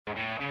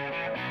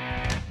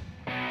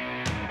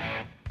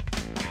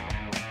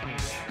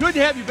Good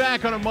to have you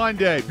back on a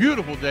Monday.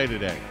 Beautiful day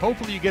today.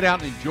 Hopefully you get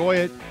out and enjoy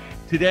it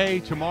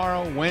today,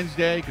 tomorrow,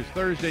 Wednesday, because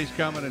Thursday's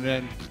coming, and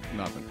then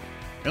nothing.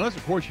 Unless,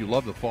 of course, you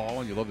love the fall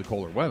and you love the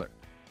colder weather.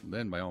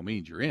 Then, by all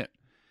means, you're in.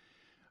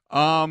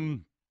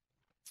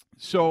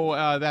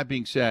 So that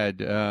being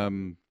said,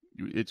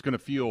 it's going to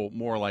feel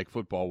more like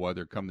football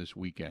weather come this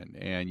weekend.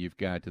 And you've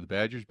got the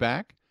Badgers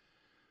back,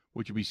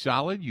 which will be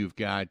solid. You've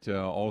got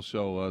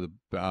also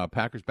the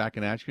Packers back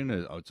in action.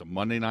 It's a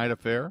Monday night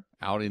affair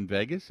out in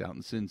Vegas, out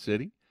in Sin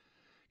City.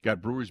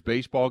 Got Brewers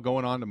baseball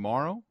going on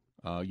tomorrow.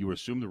 You would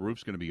assume the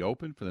roof's going to be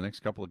open for the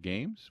next couple of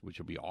games, which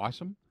will be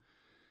awesome.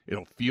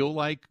 It'll feel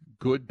like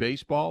good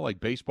baseball, like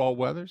baseball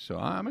weather. So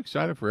I'm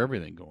excited for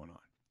everything going on.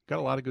 Got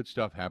a lot of good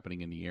stuff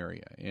happening in the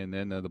area. And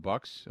then the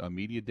Bucks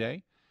media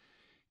day,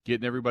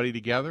 getting everybody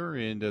together,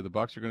 and the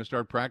Bucks are going to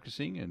start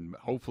practicing and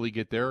hopefully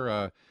get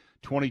their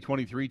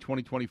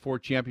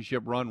 2023-2024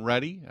 championship run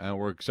ready.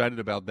 We're excited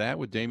about that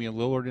with Damian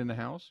Lillard in the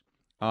house.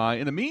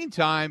 In the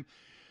meantime,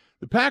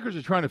 the Packers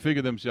are trying to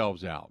figure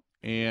themselves out.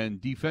 And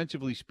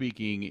defensively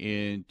speaking,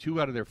 in 2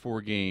 out of their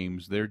 4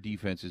 games, their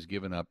defense has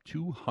given up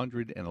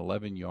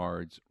 211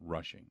 yards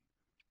rushing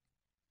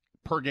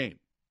per game.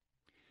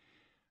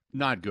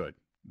 Not good.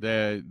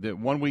 The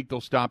 1 week they'll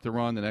stop the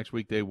run, the next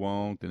week they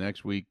won't, the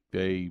next week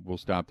they will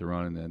stop the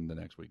run, and then the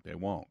next week they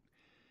won't.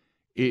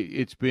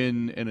 It's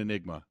been an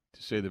enigma,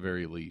 to say the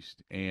very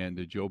least.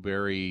 And Joe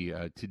Barry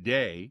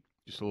today,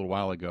 just a little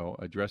while ago,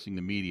 addressing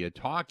the media,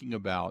 talking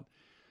about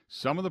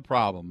some of the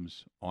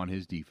problems on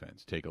his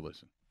defense. Take a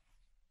listen.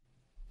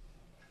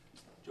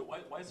 Joe,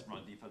 why is the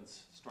run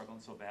defense struggling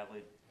so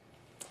badly?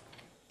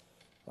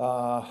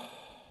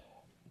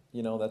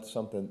 That's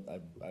something I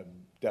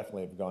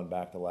definitely have gone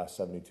back the last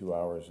 72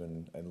 hours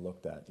and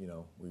looked at.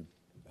 We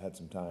had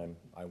some time.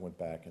 I went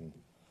back and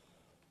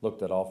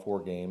looked at all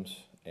 4 games,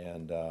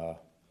 and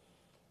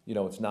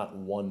it's not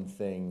one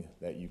thing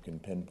that you can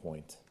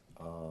pinpoint.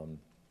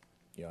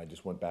 I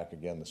just went back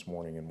again this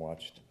morning and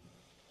watched,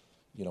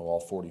 all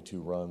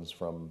 42 runs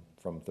from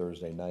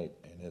Thursday night,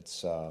 and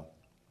it's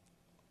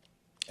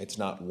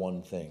not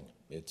one thing.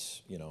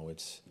 It's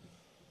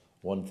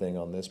one thing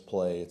on this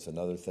play, it's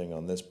another thing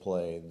on this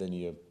play. Then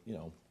you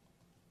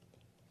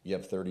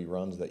have 30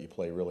 runs that you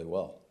play really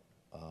well.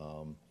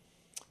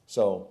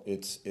 So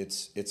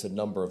it's a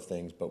number of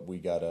things, but we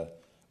gotta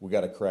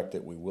correct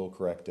it. We will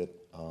correct it.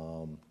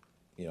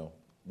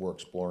 We're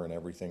exploring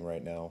everything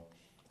right now,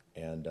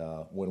 and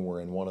when we're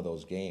in one of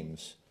those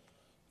games,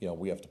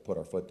 we have to put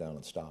our foot down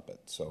and stop it.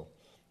 So,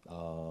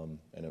 and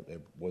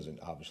it wasn't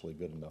obviously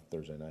good enough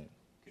Thursday night.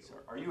 So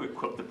are you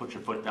equipped to put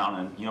your foot down?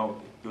 And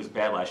it was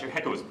bad last year.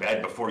 Heck, it was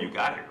bad before you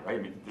got here, right?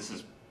 I mean,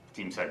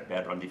 teams had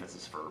bad run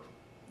defenses for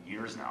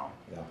years now.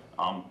 Yeah.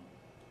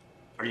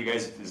 Are you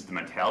guys? Is the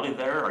mentality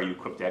there? Are you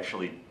equipped to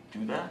actually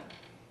do that,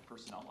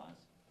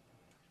 personnel-wise?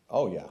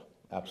 Oh yeah,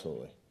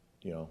 absolutely.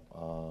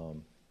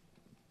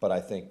 But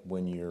I think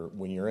when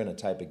you're in a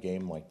type of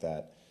game like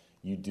that,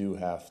 you do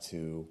have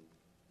to,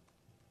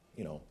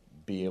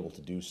 be able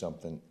to do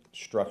something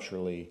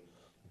structurally,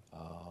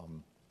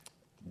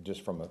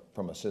 just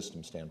from a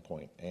system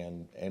standpoint,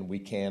 and we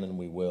can and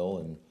we will,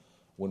 and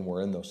when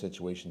we're in those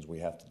situations, we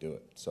have to do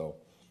it. So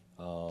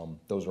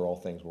those are all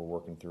things we're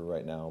working through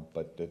right now.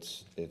 But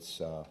it's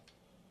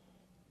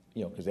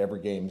because every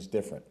game is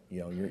different.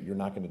 You're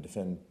not going to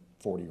defend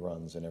 40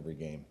 runs in every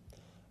game.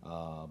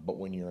 But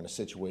when you're in a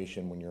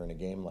situation, when you're in a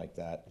game like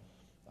that,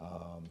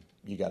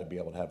 you got to be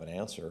able to have an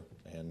answer.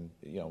 And,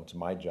 it's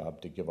my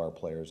job to give our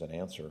players an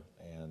answer,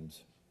 and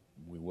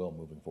we will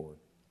moving forward.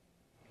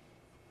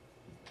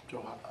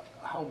 Joe,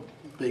 how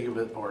big of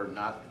it or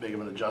not big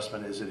of an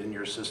adjustment is it in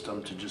your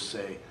system to just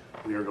say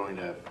we are going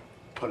to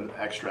put an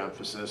extra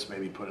emphasis,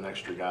 maybe put an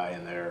extra guy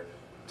in there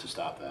to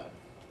stop that?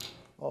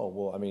 Oh,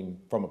 well, I mean,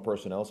 from a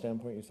personnel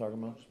standpoint, you're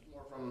talking about?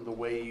 More from the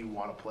way you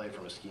want to play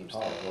from a scheme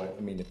standpoint. Well,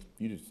 I mean,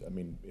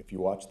 if you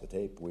watch the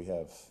tape, we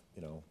had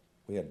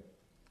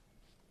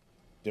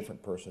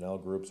different personnel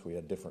groups, we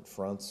had different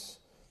fronts,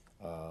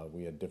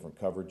 we had different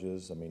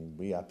coverages. I mean,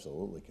 we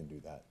absolutely can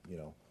do that.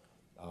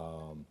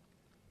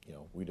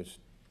 We just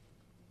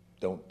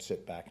don't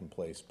sit back and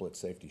play split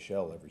safety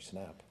shell every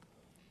snap.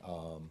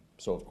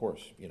 So of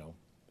course,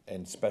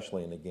 and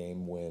especially in a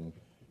game when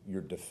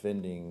you're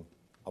defending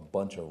a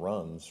bunch of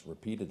runs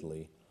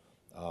repeatedly,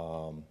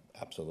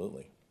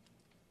 absolutely.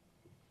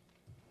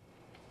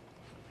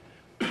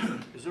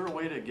 Is there a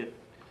way to get,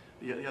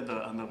 you had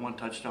on the 1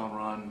 touchdown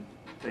run,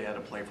 they had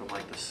to play for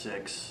like the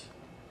 6,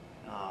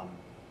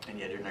 and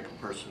you had your nickel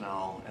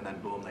personnel, and then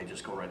boom, they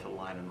just go right to the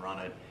line and run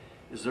it.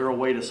 Is there a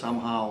way to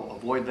somehow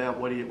avoid that?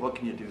 What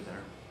can you do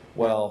there?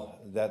 Well,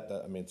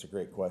 it's a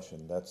great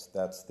question. That's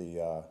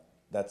the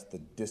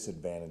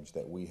disadvantage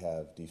that we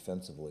have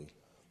defensively.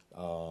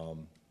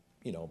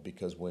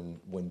 Because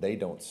when they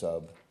don't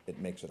sub, it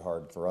makes it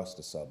hard for us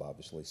to sub,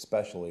 obviously,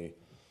 especially,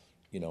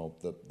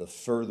 the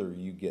further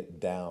you get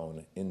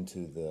down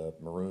into the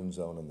maroon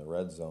zone and the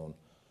red zone,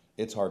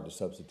 it's hard to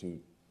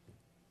substitute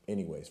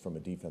anyways from a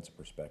defensive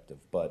perspective.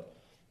 But,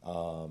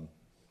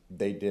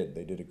 They did.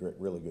 They did a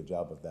really good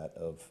job of that.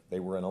 They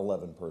were in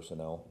 11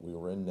 personnel. We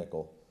were in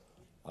nickel,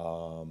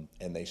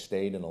 and they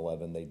stayed in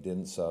 11. They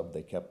didn't sub.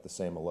 They kept the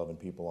same 11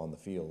 people on the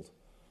field,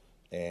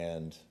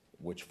 and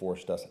which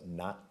forced us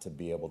not to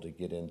be able to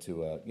get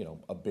into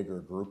a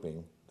bigger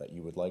grouping that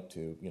you would like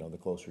to. The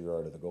closer you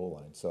are to the goal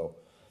line. So,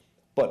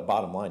 but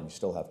bottom line, you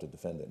still have to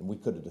defend it, and we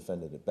could have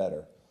defended it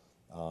better.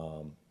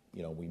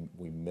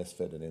 We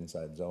misfit an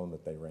inside zone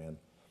that they ran.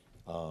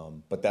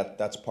 But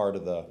that's part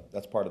of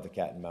the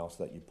cat and mouse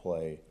that you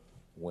play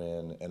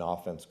when an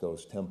offense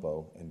goes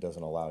tempo and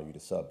doesn't allow you to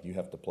sub. You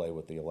have to play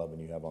with the 11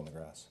 you have on the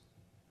grass.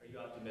 Are you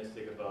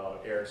optimistic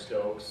about Eric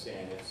Stokes,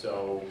 and if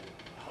so,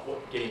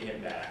 getting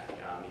him back?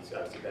 He's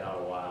obviously been out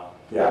a while.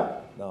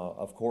 Yeah. No,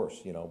 of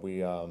course.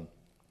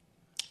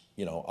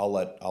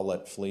 I'll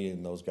let Flea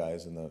and those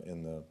guys in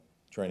the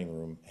training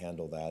room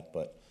handle that.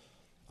 But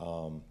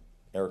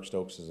Eric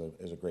Stokes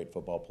is a great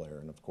football player,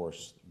 and of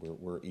course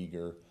we're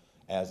eager,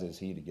 as is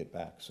he, to get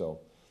back. So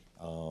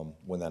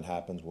when that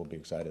happens, we'll be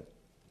excited.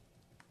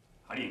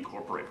 How do you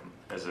incorporate them?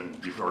 As in,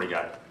 you've already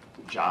got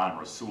John,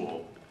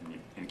 Rasul,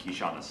 and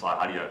Keyshawn in the slot.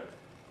 How do you,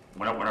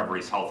 whenever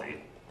he's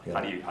healthy, Yeah.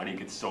 how do you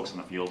get Stokes on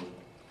the field?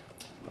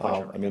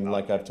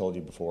 Like I've told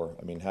you before,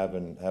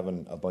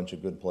 having a bunch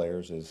of good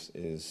players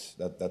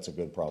that's a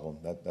good problem.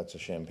 That's a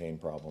champagne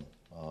problem.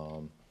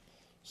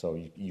 So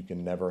you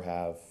can never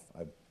have.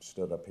 I've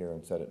stood up here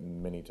and said it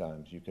many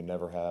times. You can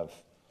never have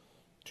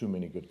too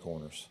many good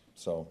corners.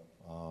 So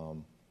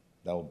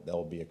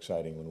that'll be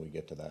exciting when we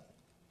get to that.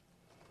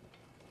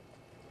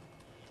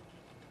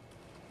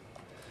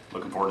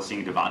 Looking forward to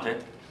seeing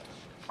Devontae,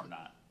 or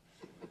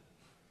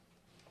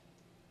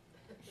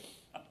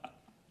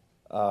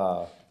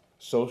not?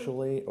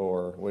 Socially,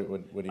 or what do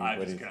you? I'm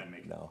What do just you? gonna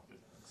make No.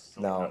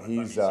 so No, kind of-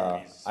 he's. he's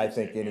I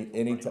think seriously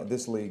any capable.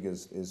 this league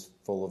is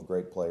full of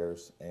great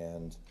players,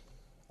 and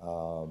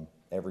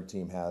every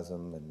team has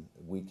them. And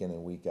week in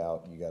and week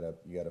out, you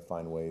gotta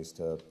find ways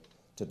to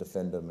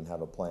defend them and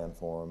have a plan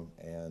for them.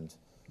 And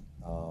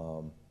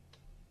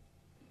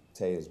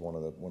Tay is one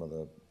of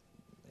the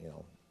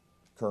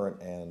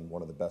current and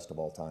one of the best of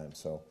all time.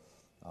 So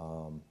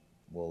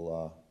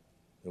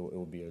it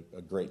will be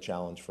a great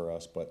challenge for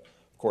us. But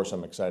of course,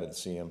 I'm excited to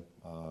see him.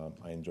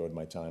 I enjoyed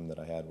my time that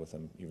I had with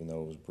him, even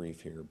though it was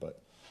brief here.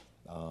 But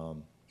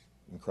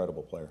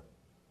incredible player.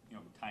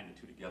 Tying the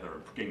two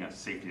together, getting a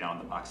safety down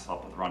in the box to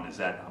help with the run, is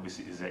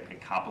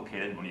that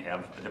complicated when you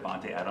have a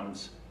Devontae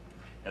Adams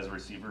as a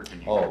receiver?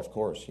 Can you? Oh, of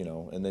course,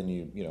 and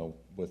then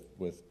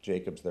with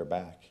Jacobs, their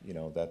back,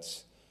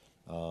 that's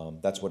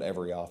what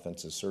every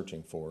offense is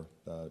searching for.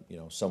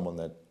 Someone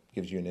that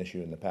gives you an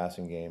issue in the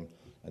passing game,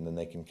 and then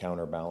they can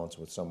counterbalance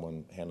with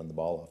someone handing the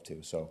ball off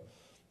to. So,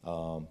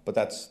 but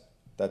that's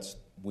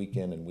week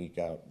in and week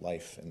out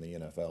life in the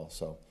NFL.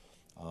 So,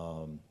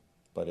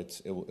 but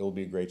it will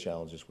be a great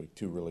challenge this week.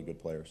 Two really good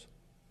players.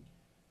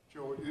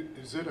 Joe,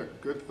 is it a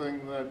good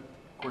thing that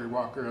Quay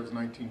Walker has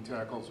 19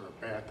 tackles, or a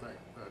bad thing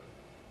that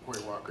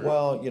Quay Walker?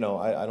 Well,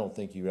 I don't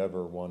think you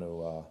ever want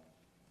to.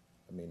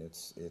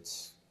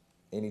 It's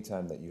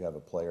anytime that you have a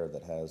player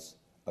that has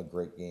a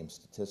great game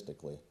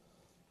statistically.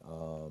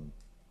 I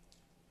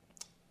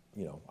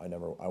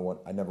never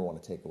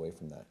want to take away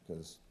from that,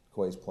 because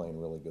Quay's playing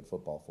really good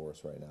football for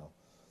us right now.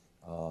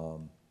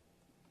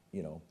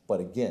 But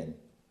again,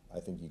 I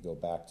think you go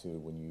back to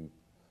when you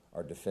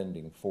are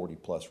defending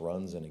 40-plus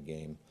runs in a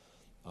game.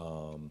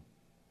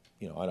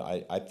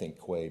 I think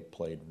Quay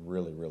played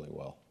really, really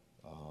well.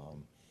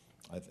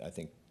 I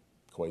think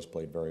Quay's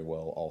played very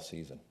well all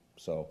season.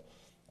 So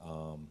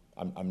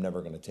I'm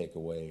never going to take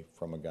away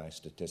from a guy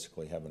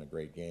statistically having a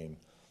great game,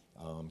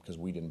 because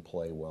we didn't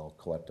play well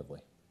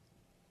collectively.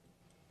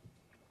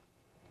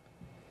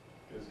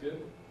 It's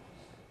good.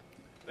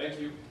 Thank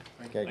you.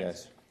 Okay,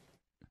 guys.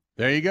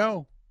 There you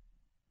go.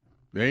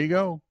 There you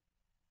go.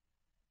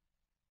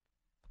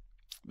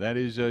 That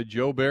is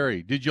Joe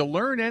Barry. Did you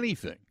learn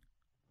anything?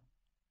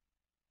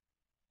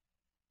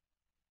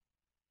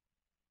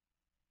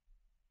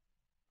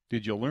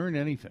 Did you learn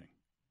anything?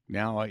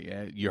 Now,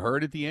 you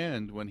heard at the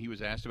end when he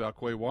was asked about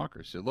Quay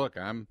Walker. Said, "Look,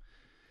 I'm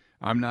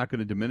not going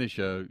to diminish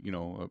a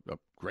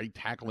great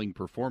tackling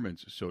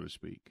performance, so to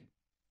speak."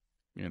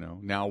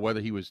 Now whether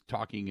he was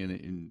talking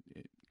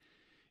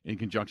in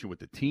conjunction with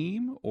the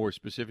team or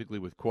specifically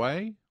with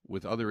Quay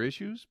with other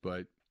issues,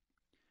 but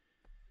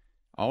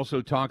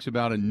also talks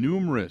about a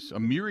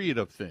myriad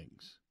of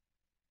things,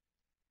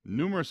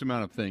 numerous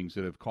amount of things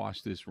that have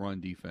cost this run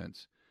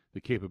defense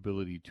the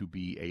capability to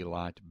be a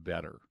lot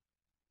better.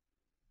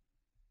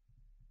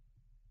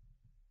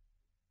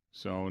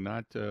 So and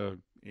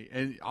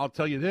I'll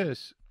tell you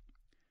this,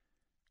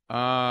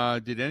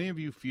 did any of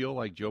you feel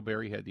like Joe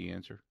Barry had the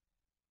answer?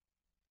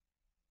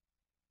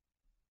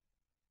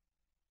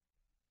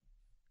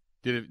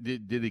 Did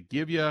it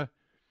give you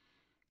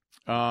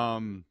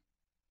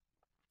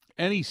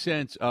any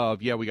sense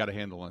of, yeah, we got a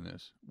handle on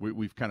this?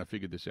 We've kind of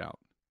figured this out.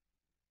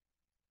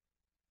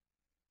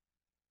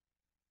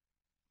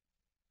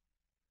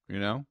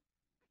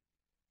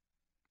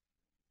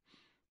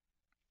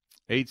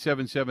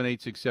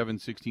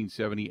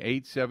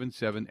 877-867-1670,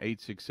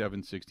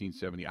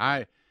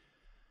 877-867-1670.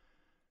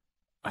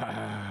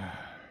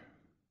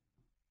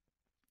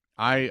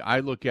 I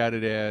look at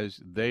it as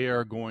they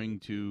are going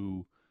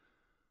to.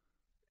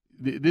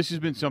 This has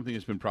been something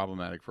that's been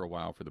problematic for a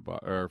while for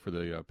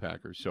the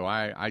Packers. So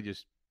I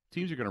just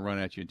teams are going to run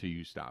at you until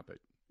you stop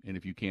it, and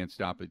if you can't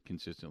stop it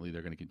consistently,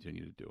 they're going to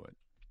continue to do it.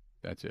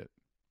 That's it.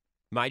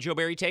 My Joe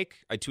Barry take,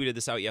 I tweeted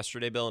this out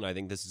yesterday, Bill, and I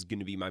think this is going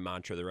to be my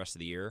mantra the rest of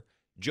the year.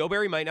 Joe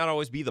Barry might not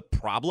always be the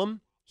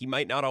problem. He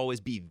might not always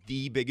be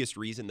the biggest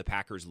reason the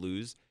Packers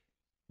lose,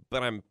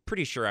 but I'm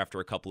pretty sure after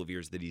a couple of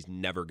years that he's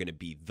never going to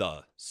be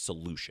the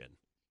solution.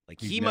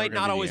 Like, he might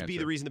not always be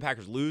the reason the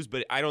Packers lose,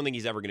 but I don't think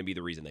he's ever going to be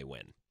the reason they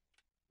win.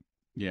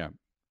 Yeah.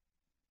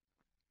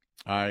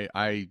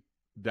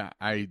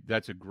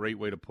 That's a great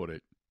way to put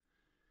it.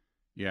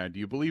 Yeah, do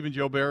you believe in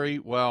Joe Barry?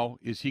 Well,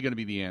 is he going to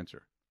be the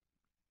answer?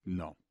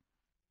 No.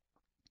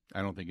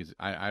 I don't think he's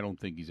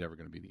ever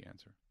going to be the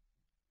answer.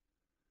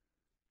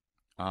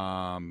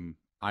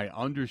 I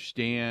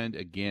understand,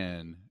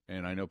 again,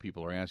 and I know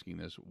people are asking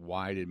this,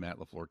 why did Matt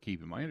LaFleur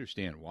keep him? I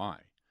understand why.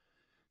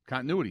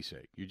 Continuity's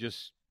sake.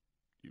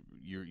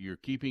 You're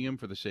keeping him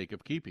for the sake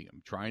of keeping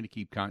him, trying to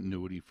keep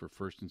continuity for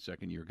first and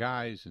second year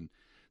guys and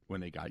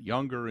when they got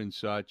younger and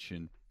such,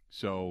 and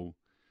so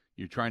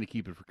you're trying to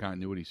keep it for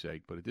continuity's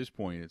sake. But at this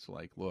point, it's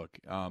like, look,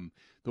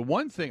 the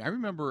one thing I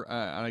remember,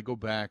 and I go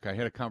back, I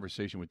had a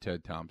conversation with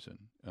Ted Thompson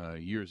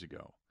years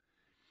ago,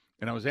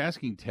 and I was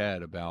asking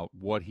Ted about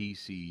what he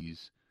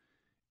sees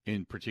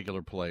in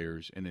particular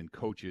players and in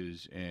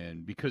coaches,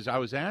 and because I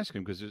was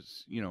asking, because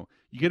it's, you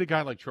get a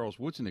guy like Charles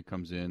Woodson that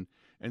comes in,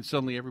 and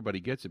suddenly everybody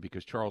gets it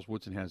because Charles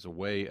Woodson has a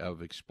way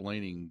of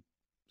explaining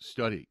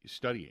studying,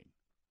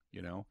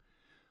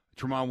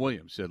 Tramon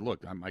Williams said,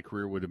 look, my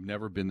career would have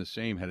never been the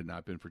same had it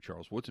not been for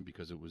Charles Woodson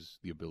because it was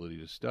the ability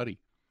to study.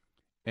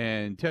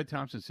 And Ted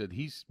Thompson said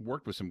he's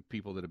worked with some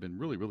people that have been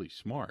really, really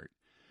smart.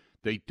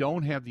 They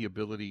don't have the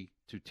ability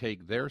to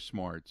take their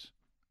smarts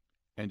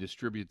and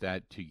distribute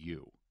that to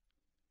you.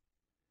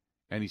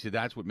 And he said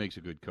that's what makes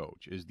a good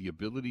coach, is the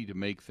ability to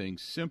make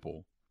things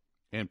simple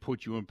and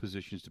put you in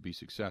positions to be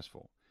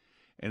successful.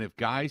 And if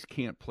guys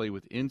can't play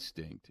with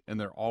instinct and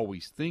they're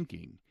always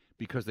thinking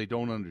because they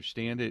don't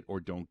understand it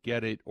or don't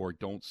get it or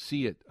don't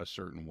see it a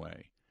certain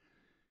way,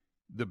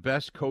 the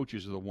best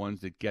coaches are the ones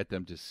that get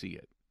them to see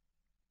it.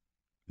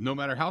 No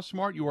matter how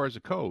smart you are as a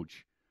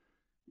coach,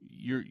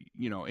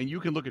 and you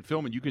can look at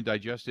film and you can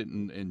digest it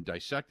and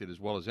dissect it as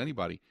well as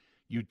anybody.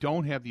 You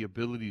don't have the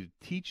ability to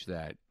teach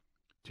that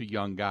to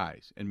young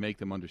guys and make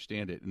them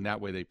understand it, and that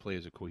way they play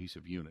as a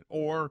cohesive unit.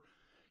 Or,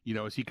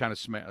 as he kind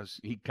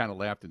of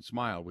laughed and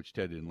smiled, which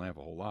Ted didn't laugh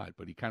a whole lot,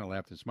 but he kind of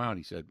laughed and smiled. And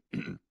he said,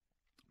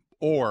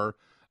 or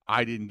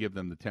I didn't give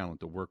them the talent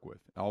to work with,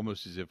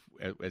 almost as if,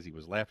 as he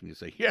was laughing, to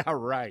say, yeah,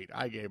 right,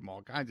 I gave them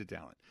all kinds of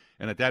talent.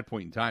 And at that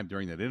point in time,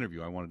 during that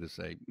interview, I wanted to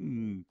say,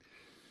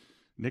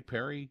 Nick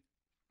Perry,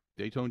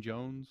 Dayton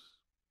Jones,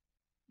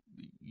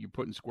 you're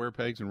putting square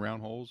pegs in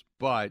round holes,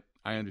 but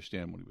I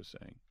understand what he was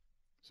saying.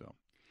 So,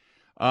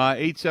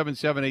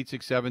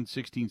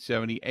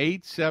 877-867-1670,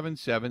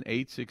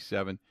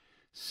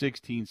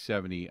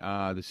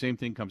 877-867-1670. The same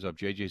thing comes up.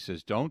 JJ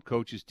says, don't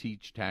coaches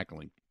teach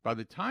tackling? By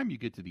the time you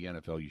get to the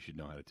NFL, you should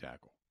know how to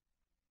tackle.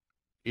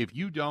 If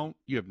you don't,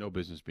 you have no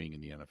business being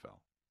in the NFL.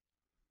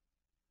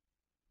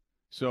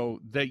 So,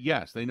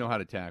 yes, they know how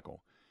to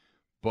tackle.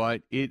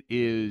 But it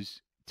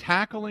is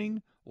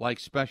tackling like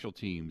special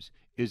teams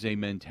is a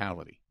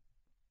mentality.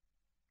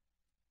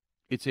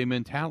 It's a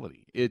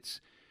mentality.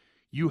 It's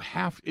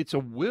a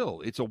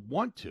will. It's a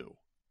want to.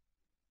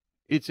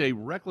 It's a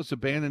reckless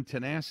abandon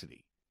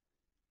tenacity.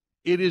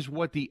 It is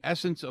what the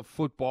essence of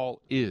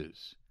football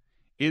is.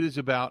 It is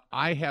about,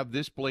 I have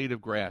this blade of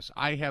grass.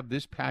 I have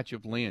this patch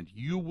of land.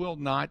 You will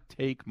not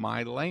take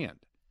my land.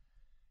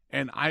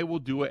 And I will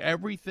do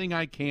everything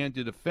I can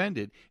to defend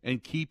it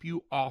and keep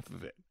you off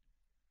of it.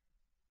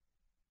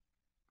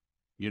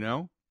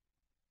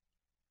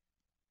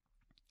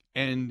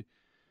 And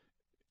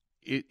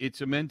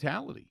it's a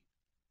mentality.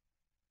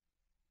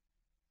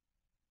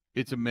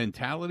 It's a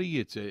mentality.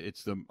 It's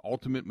the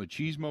ultimate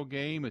machismo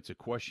game. It's a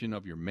question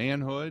of your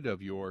manhood,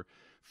 of your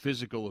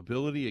physical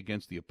ability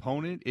against the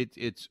opponent.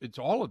 It's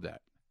all of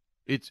that.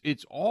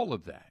 It's all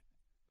of that.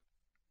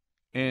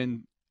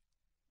 And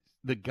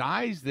the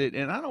guys that,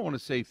 and I don't want to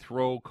say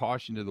throw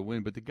caution to the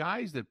wind, but the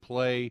guys that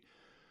play,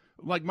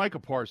 like Micah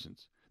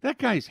Parsons, that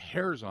guy's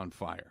hair's on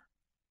fire.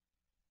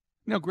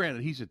 Now,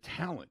 granted, he's a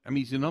talent. I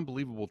mean, he's an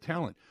unbelievable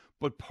talent.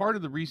 But part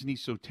of the reason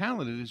he's so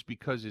talented is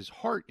because his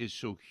heart is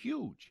so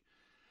huge.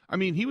 I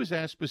mean, he was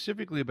asked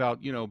specifically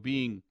about,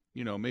 being,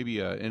 maybe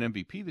an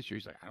MVP this year.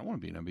 He's like, I don't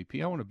want to be an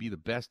MVP. I want to be the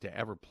best to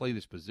ever play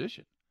this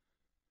position.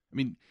 I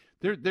mean,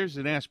 there's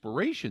an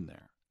aspiration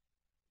there.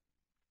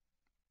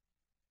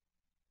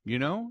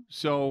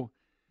 So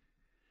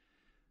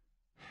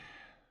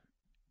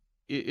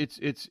it's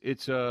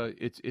a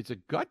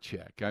gut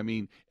check. I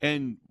mean,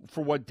 and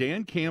for what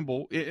Dan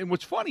Campbell, and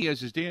what's funny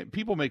is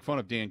people make fun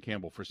of Dan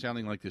Campbell for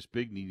sounding like this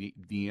big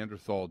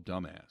Neanderthal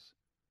dumbass.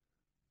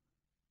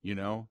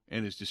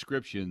 and his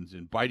descriptions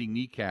and biting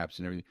kneecaps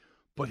and everything.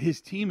 But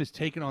his team has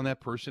taken on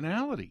that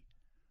personality.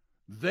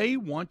 They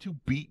want to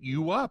beat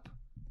you up.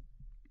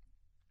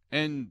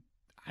 And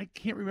I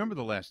can't remember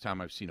the last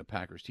time I've seen a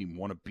Packers team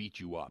want to beat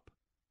you up.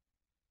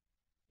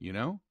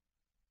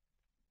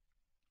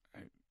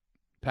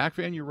 Pack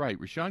fan, you're right.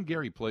 Rashawn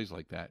Gary plays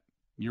like that.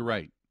 You're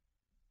right.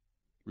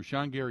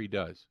 Rashawn Gary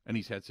does, and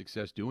he's had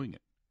success doing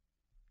it.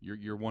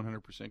 You're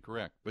 100%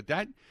 correct. But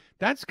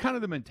that's kind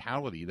of the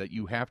mentality that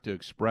you have to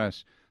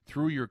express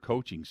through your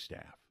coaching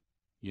staff.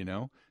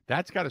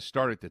 That's got to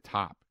start at the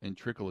top and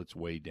trickle its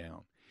way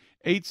down.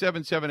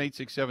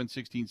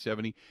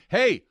 877-867-1670.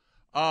 Hey,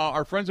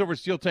 our friends over at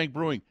Steel Tank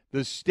Brewing,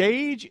 the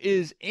stage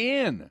is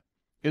in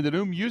the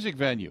new music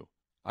venue.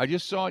 I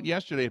just saw it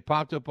yesterday. It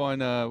popped up on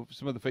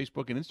some of the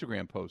Facebook and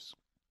Instagram posts.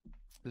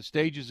 The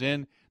stage is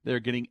in. They're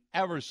getting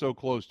ever so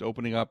close to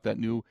opening up that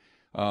new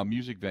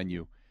music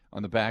venue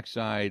on the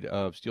backside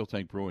of Steel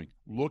Tank Brewing.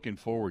 Looking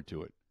forward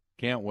to it.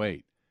 Can't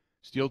wait.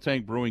 Steel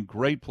Tank Brewing,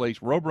 great place.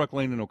 Robrook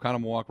Lane in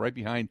Oconomowoc, right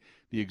behind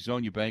the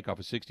Exonia Bank off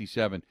of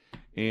 67.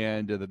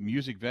 And the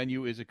music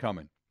venue is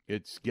a-coming.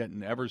 It's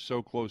getting ever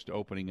so close to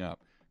opening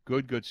up.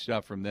 Good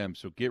stuff from them.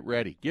 So get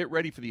ready. Get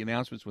ready for the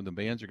announcements when the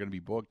bands are going to be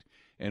booked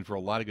and for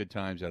a lot of good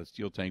times out of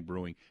Steel Tank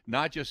Brewing.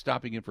 Not just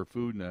stopping in for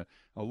food and a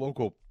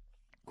local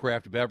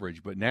craft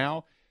beverage, but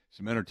now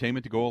some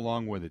entertainment to go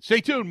along with it.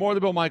 Stay tuned. More of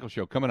the Bill Michaels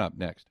Show coming up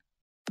next.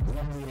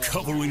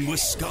 Covering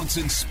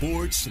Wisconsin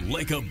sports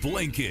like a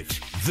blanket.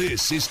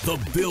 This is the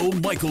Bill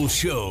Michaels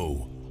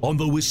Show on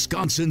the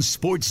Wisconsin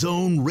Sports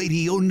Zone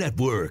Radio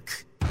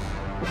Network.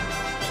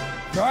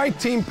 All right,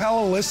 Team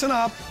Pella, listen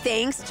up.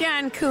 Thanks,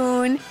 John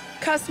Kuhn.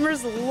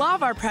 Customers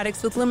love our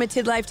products with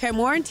limited lifetime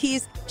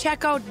warranties.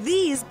 Check out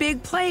these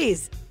big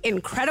plays.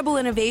 Incredible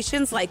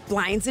innovations like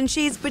blinds and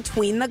shades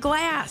between the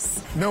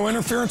glass. No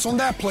interference on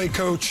that play,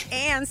 Coach.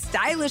 And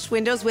stylish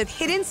windows with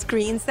hidden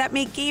screens that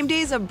make game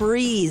days a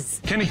breeze.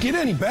 Can it get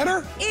any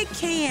better? It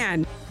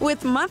can.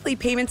 With monthly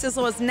payments as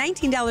low as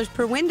 $19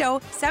 per window,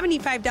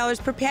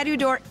 $75 per patio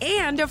door,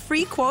 and a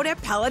free quote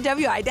at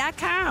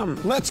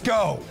PellaWI.com. Let's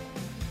go.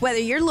 Whether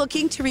you're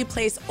looking to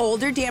replace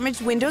older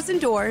damaged windows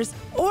and doors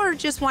or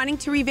just wanting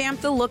to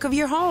revamp the look of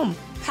your home,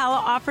 Pella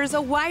offers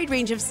a wide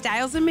range of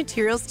styles and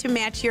materials to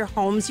match your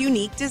home's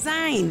unique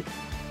design.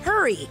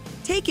 Hurry!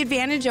 Take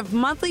advantage of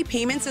monthly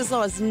payments as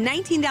low as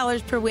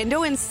 $19 per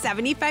window and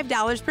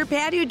 $75 per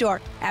patio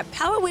door at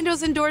Pella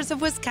Windows and Doors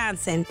of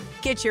Wisconsin.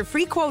 Get your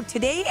free quote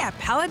today at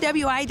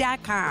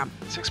PellaWI.com.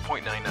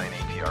 6.99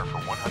 APR for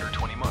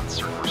 120 months.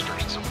 Certain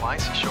restrictions apply.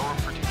 See showroom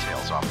for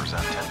details. Offers on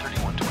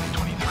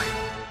 10/31/2023.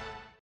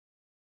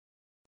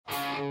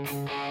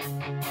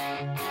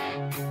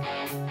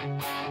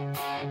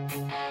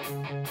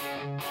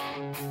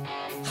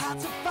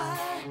 Hearts of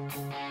fire,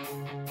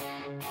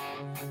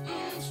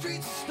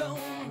 streets of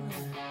stone,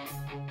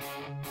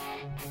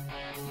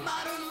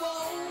 modern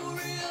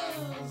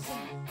warriors,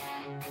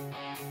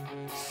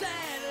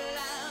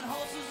 satellite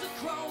horses of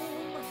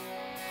chrome,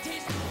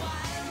 taste the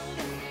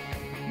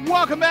wild.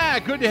 Welcome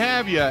back. Good to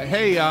have you.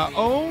 Hey,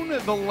 own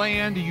the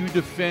land you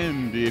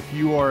defend. If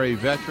you are a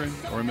veteran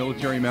or a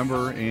military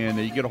member and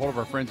you get a hold of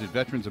our friends at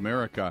Veterans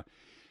America,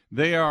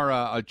 they are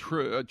a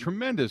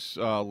tremendous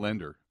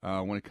lender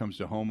when it comes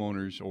to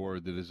homeowners or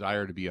the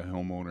desire to be a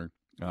homeowner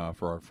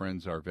for our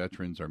friends, our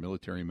veterans, our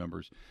military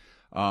members.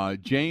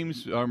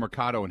 James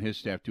Mercado and his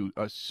staff do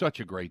such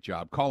a great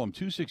job. Call them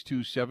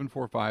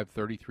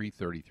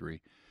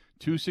 262-745-3333.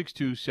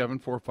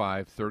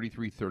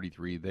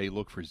 262-745-3333. They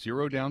look for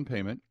zero down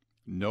payment,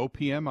 no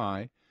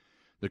PMI.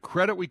 The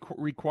credit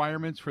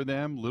requirements for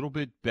them, a little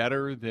bit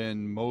better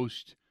than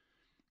most,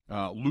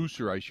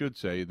 looser, I should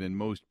say, than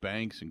most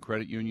banks and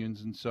credit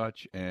unions and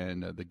such.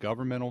 And the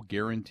governmental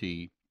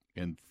guarantee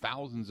and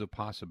thousands of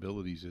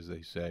possibilities, as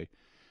they say,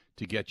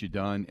 to get you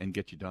done and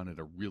get you done at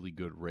a really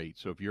good rate.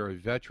 So if you're a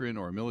veteran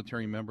or a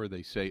military member,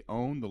 they say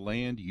own the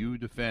land you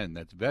defend.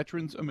 That's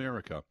Veterans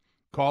America.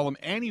 Call them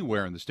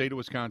anywhere in the state of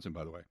Wisconsin,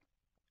 by the way.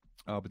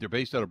 But they're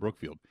based out of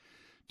Brookfield.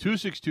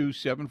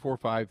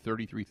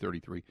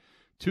 262-745-3333.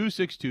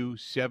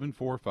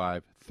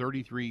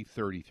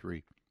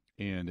 262-745-3333.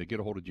 And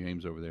get a hold of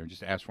James over there and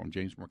just ask for him,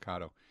 James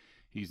Mercado.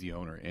 He's the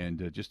owner.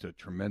 And just a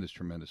tremendous,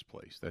 tremendous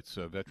place. That's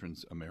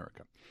Veterans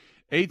America.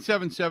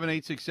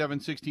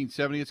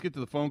 877-867-1670. Let's get to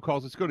the phone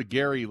calls. Let's go to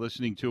Gary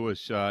listening to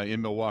us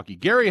in Milwaukee.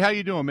 Gary, how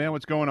you doing, man?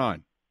 What's going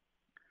on?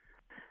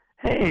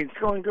 Hey, it's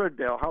going good,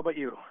 Bill. How about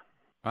you?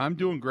 I'm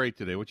doing great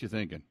today. What you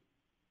thinking?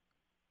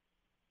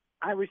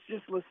 I was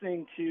just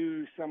listening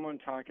to someone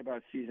talk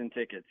about season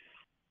tickets.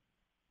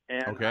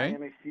 And Okay. I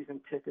am a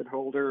season ticket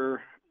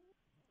holder.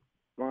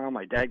 Well,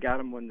 my dad got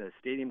them when the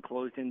stadium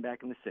closed in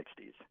back in the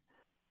 60s.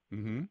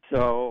 Mm-hmm.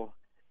 So,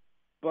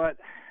 but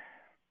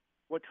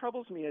what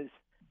troubles me is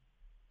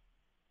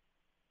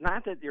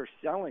not that they're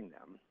selling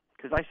them,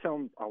 because I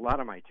sell a lot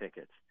of my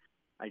tickets.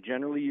 I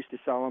generally used to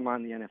sell them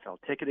on the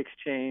NFL Ticket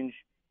Exchange.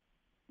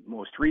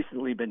 Most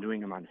recently been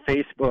doing them on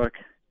Facebook.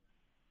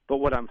 But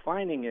what I'm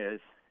finding is,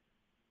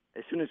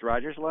 as soon as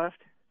Rodgers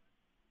left,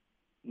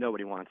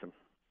 nobody wants them.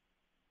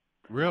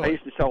 Really? I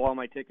used to sell all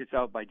my tickets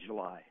out by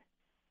July.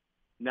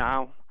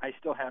 Now I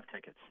still have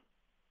tickets.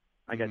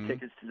 I got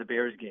tickets to the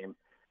Bears game,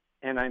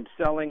 and I'm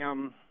selling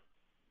them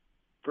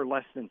for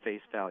less than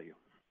face value.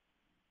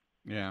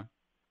 Yeah.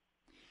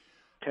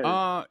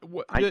 I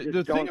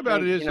The thing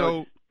about it is,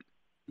 though,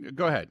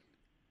 go ahead.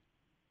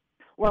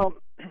 Well,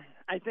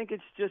 I think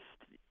it's just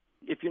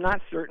if you're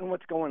not certain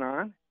what's going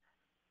on,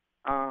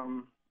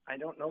 I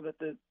don't know that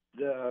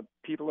the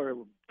people are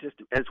just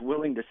as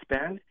willing to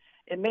spend.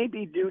 It may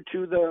be due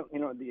to the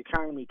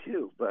economy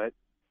too, but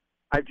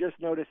I've just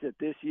noticed that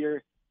this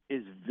year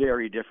is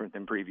very different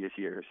than previous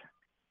years.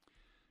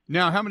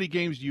 Now, how many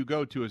games do you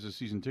go to as a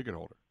season ticket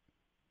holder?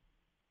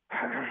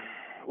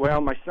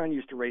 Well, my son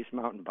used to race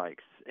mountain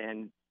bikes,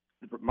 and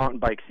the mountain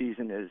bike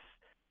season is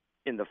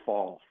in the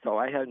fall, so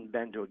I hadn't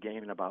been to a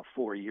game in about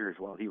 4 years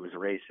while he was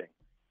racing.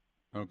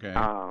 Okay.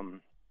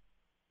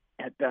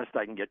 At best,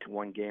 I can get to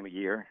one game a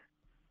year.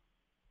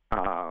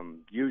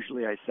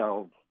 Usually I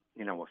sell,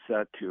 a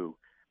set to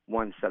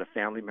one set of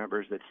family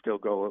members that still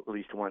go at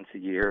least once a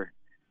year.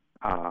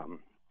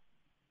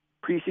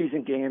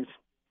 Preseason games,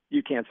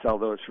 you can't sell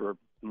those for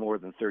more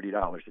than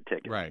 $30 a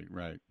ticket.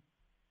 Right.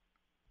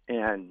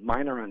 And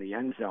mine are on the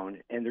end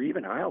zone, and they're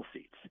even aisle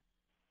seats.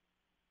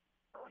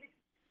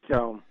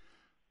 So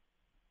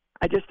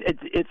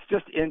it's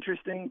just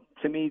interesting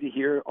to me to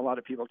hear a lot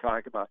of people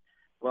talk about,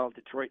 well,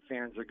 Detroit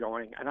fans are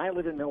going, and I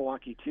live in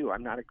Milwaukee too.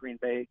 I'm not a Green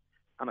Bay.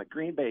 I'm a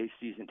Green Bay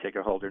season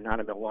ticket holder, not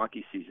a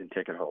Milwaukee season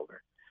ticket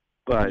holder.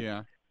 But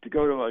to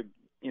go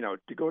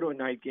to a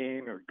night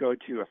game or go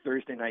to a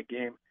Thursday night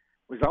game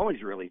was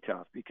always really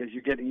tough because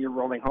you're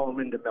rolling home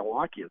into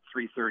Milwaukee at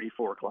 3:30,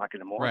 4 o'clock in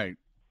the morning.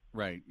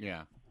 Right,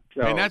 yeah.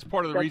 So and that's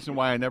part of the reason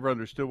why I never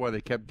understood why they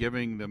kept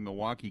giving the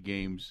Milwaukee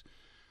games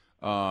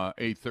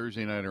a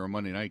Thursday night or a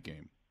Monday night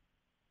game.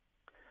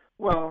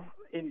 Well,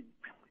 and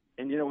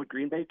you know what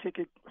Green Bay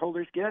ticket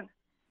holders get?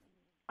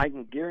 I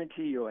can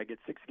guarantee you I get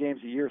 6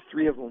 games a year.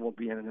 3 of them will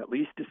be in at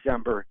least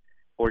December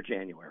or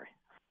January.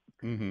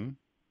 Mm-hmm.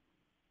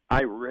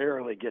 I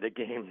rarely get a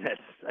game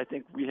I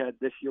think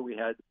this year we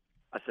had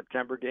a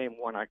September game,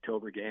 1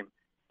 October game.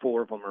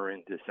 4 of them are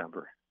in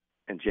December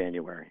and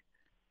January.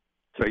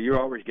 So you're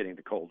always getting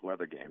the cold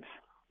weather games.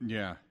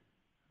 Yeah.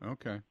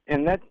 Okay.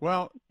 And that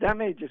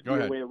may just be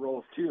the way it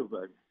rolls too,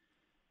 but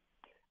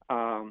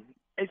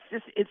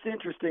it's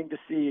interesting to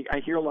see. I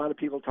hear a lot of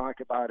people talk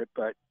about it,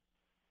 but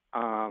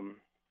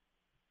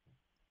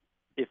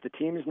if the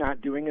team is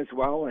not doing as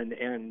well,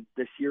 and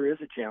this year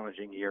is a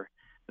challenging year,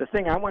 the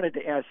thing I wanted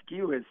to ask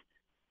you is,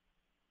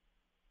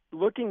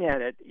 looking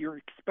at it, you're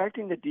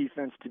expecting the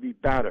defense to be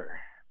better.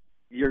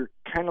 You're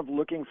kind of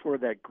looking for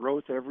that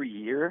growth every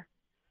year,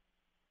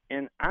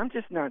 and I'm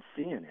just not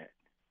seeing it.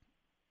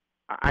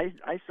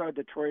 I saw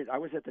Detroit. I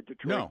was at the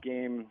Detroit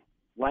game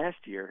last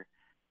year,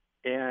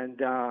 and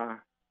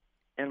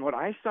what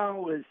I saw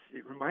was,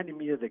 it reminded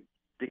me of the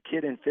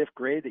kid in 5th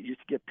grade that used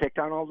to get picked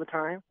on all the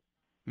time,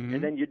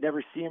 and then you'd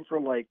never see him for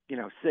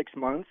 6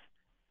 months,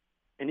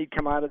 and he'd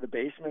come out of the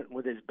basement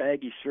with his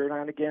baggy shirt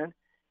on again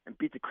and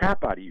beat the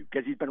crap out of you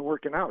because he's been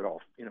working out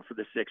for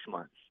the 6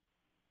 months.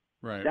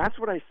 Right. That's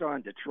what I saw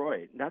in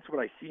Detroit, and that's what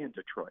I see in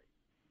Detroit.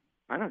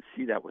 I don't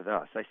see that with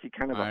us. I see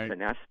kind of a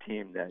finesse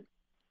team that.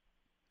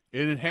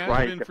 And it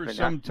has been for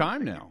some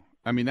time now.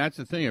 I mean, that's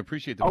the thing. I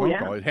appreciate the phone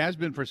call. It has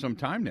been for some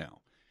time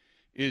now.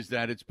 Is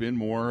that it's been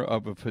more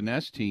of a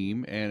finesse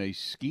team and a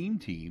scheme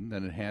team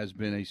than it has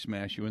been a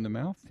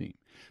smash-you-in-the-mouth team.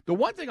 The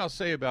one thing I'll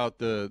say about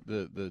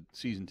the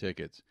season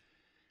tickets,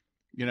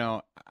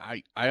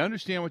 I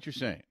understand what you're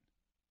saying,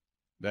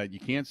 that you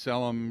can't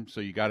sell them, so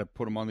you got to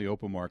put them on the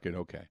open market.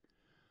 Okay.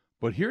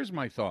 But here's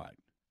my thought,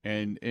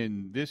 and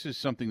this is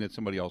something that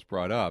somebody else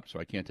brought up, so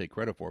I can't take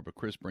credit for it, but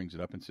Chris brings it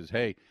up and says,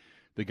 hey,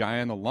 the guy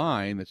on the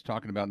line that's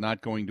talking about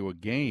not going to a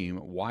game,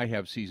 why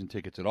have season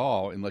tickets at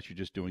all unless you're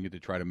just doing it to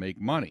try to make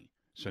money?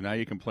 So now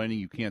you're complaining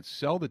you can't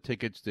sell the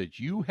tickets that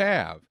you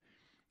have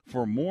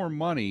for more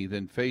money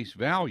than face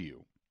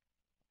value.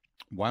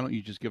 Why don't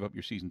you just give up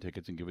your season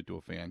tickets and give it to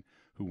a fan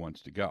who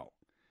wants to go?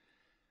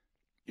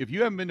 If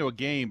you haven't been to a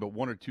game but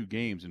 1 or 2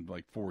 games in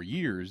 4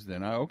 years,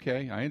 then I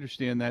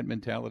understand that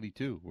mentality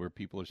too, where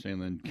people are saying,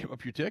 then give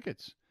up your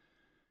tickets.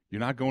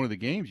 You're not going to the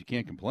games, you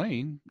can't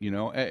complain,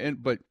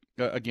 But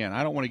again,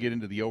 I don't want to get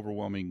into the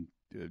overwhelming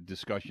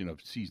discussion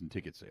of season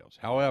ticket sales.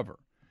 However,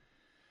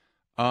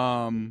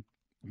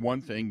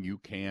 one thing you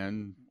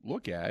can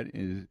look at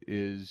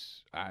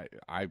is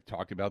I've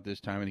talked about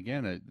this time and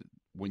again.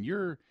 When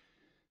you're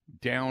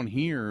down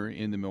here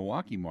in the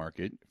Milwaukee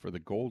market for the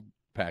gold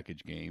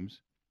package games,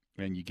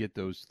 and you get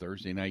those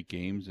Thursday night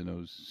games and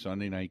those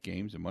Sunday night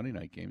games and Monday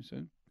night games,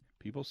 and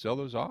people sell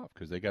those off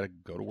because they got to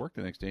go to work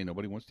the next day.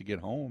 Nobody wants to get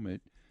home at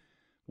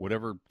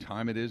whatever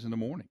time it is in the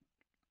morning,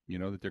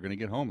 that they're going to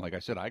get home. Like I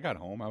said, I got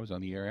home. I was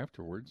on the air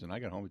afterwards, and I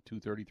got home at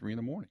 2:33 in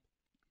the morning.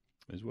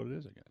 Is what it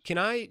is, I guess. Can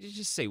I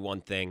just say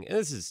one thing? And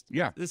this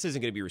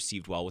isn't going to be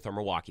received well with our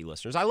Milwaukee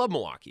listeners. I love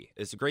Milwaukee.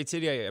 It's a great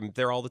city. I'm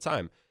there all the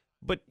time.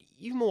 But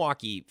you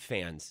Milwaukee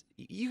fans,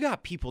 you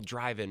got people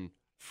driving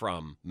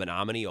from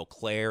Menominee, Eau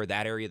Claire,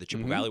 that area, the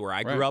Chippewa Mhm. Valley where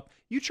I grew Right. up,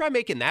 you try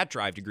making that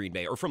drive to Green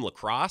Bay, or from La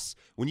Crosse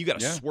when you got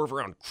to Yeah. swerve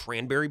around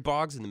cranberry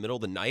bogs in the middle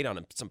of the night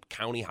on some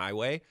county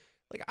highway.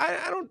 Like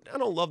I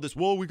don't love this.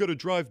 Well, we got to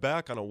drive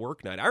back on a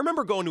work night. I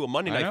remember going to a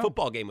Monday I night know.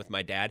 football game with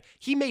my dad.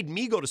 He made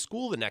me go to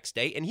school the next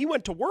day, and he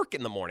went to work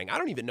in the morning. I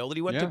don't even know that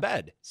he went to Yeah.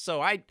 bed.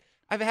 So I've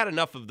had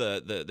enough of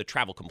the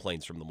travel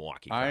complaints from the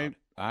Milwaukee crowd.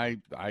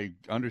 I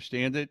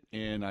understand it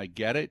and I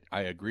get it.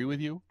 I agree with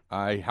you.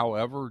 I,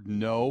 however,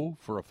 know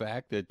for a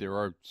fact that there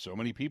are so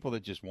many people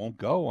that just won't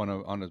go on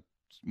a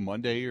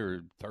Monday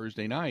or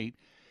Thursday night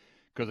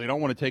because they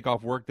don't want to take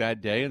off work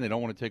that day and they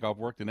don't want to take off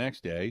work the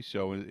next day.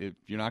 So if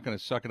you're not going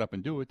to suck it up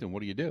and do it, then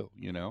what do?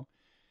 You know?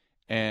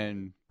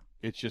 And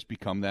it's just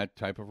become that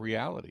type of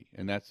reality,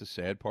 and that's the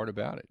sad part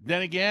about it.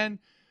 Then again,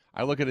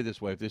 I look at it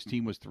this way: if this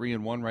team was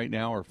 3-1 right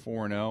now or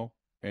 4-0,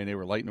 and they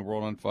were lighting the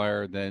world on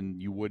fire, then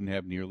you wouldn't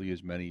have nearly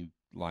as many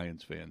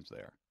Lions fans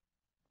there.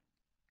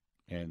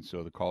 And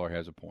so the caller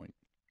has a point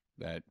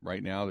that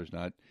right now there's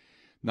not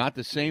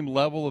the same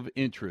level of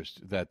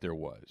interest that there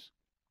was.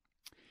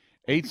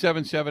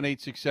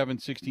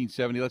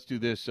 877-867-1670. Let's do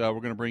this. We're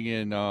going to bring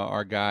in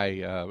our guy,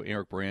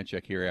 Eric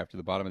Baranczyk, here after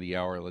the bottom of the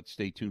hour. Let's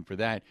stay tuned for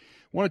that. I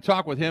want to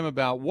talk with him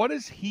about what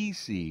does he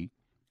see,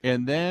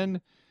 and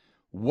then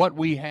what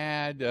we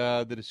had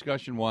the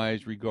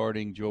discussion-wise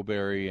regarding Joe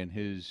Barry and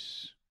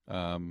his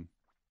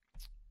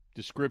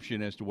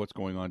description as to what's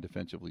going on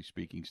defensively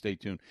speaking. Stay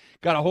tuned.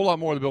 Got a whole lot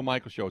more of the Bill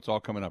Michaels Show. It's all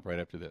coming up right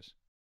after this.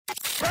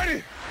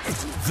 Ready?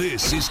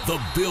 This is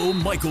the Bill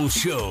Michaels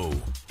Show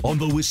on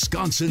the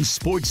Wisconsin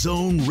Sports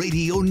Zone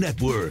Radio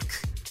Network.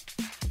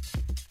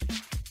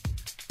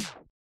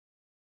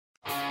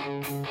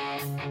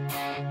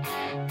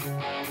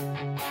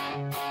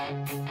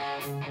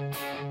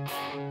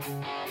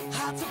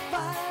 Hard to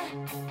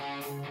find,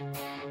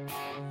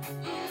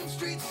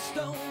 streets of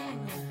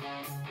stone,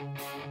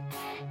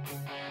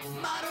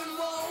 modern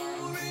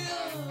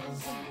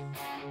warriors,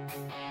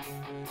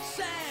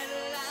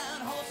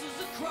 satellite horses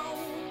of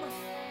chrome,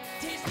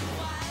 taste the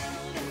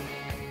wild,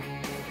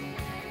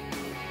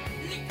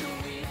 lick the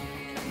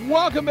wind.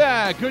 Welcome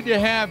back. Good to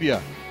have you.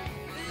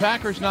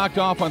 Packers knocked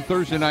off on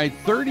Thursday night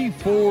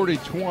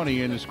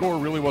 34-20, and the score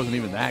really wasn't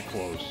even that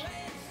close.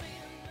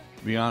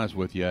 To be honest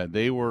with you,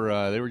 they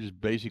were just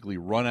basically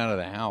run out of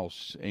the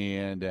house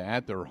and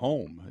at their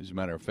home, as a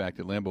matter of fact,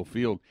 at Lambeau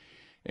Field.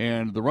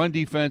 And the run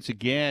defense,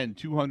 again,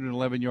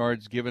 211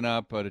 yards given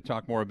up. To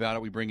talk more about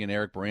it, we bring in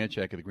Eric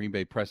Baranczyk of the Green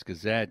Bay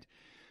Press-Gazette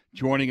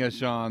joining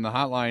us on the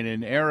hotline.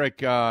 And,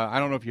 Eric, I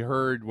don't know if you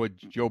heard what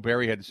Joe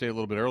Barry had to say a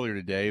little bit earlier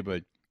today,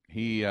 but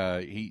he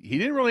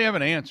didn't really have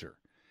an answer.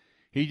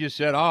 He just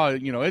said,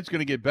 it's going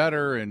to get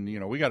better, and,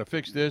 we got to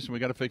fix this and we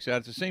got to fix that.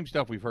 It's the same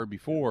stuff we've heard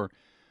before.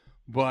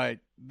 But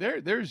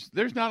there's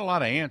not a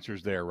lot of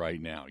answers there right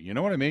now. You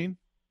know what I mean?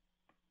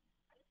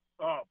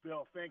 Oh,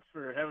 Bill, thanks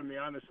for having me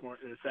on this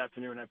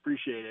afternoon. I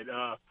appreciate it.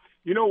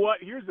 You know what?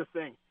 Here's the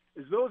thing: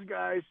 is those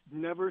guys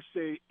never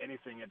say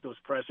anything at those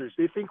pressers.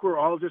 They think we're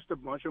all just a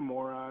bunch of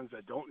morons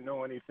that don't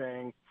know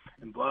anything,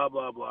 and blah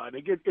blah blah.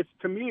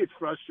 To me, it's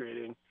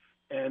frustrating.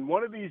 And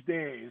one of these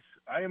days,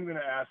 I am going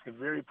to ask a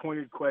very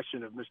pointed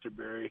question of Mr.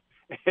 Barry,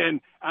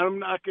 and I'm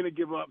not going to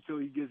give up till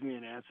he gives me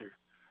an answer.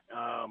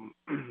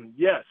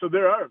 So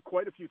there are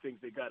quite a few things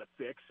they got to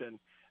fix, and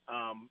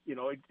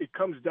it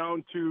comes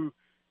down to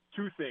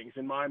two things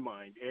in my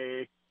mind.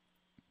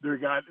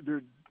 They're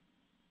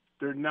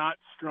not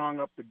strong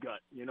up the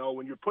gut.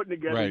 When you're putting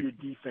together your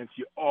defense,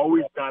 you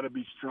always got to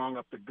be strong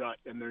up the gut,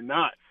 and they're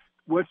not.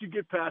 Once you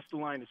get past the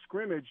line of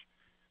scrimmage,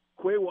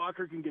 Quay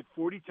Walker can get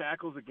 40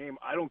 tackles a game.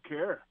 I don't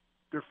care.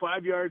 They're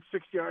 5 yards,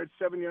 6 yards,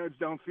 7 yards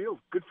downfield.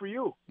 Good for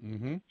you.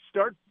 Mm-hmm.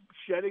 Start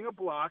shedding a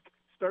block,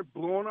 start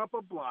blowing up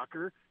a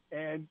blocker,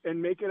 and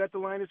make it at the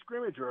line of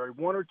scrimmage, or a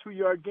 1 or 2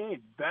 yard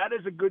gain. That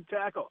is a good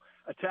tackle.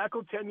 A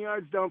tackle 10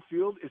 yards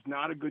downfield is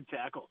not a good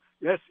tackle.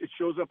 Yes, it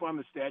shows up on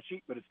the stat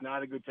sheet, but it's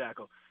not a good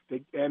tackle.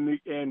 They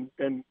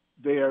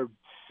are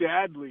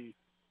badly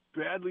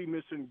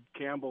missing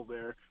Campbell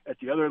there at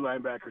the other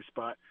linebacker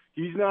spot.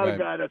 He's not a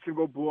guy that's going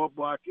to go blow up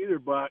blocks either,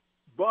 but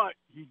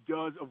he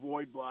does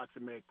avoid blocks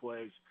and make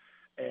plays.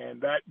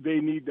 And that they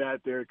need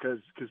that there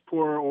because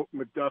poor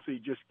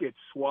McDuffie just gets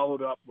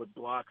swallowed up with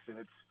blocks,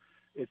 and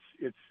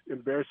it's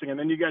embarrassing. And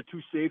then you got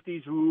two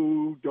safeties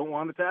who don't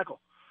want to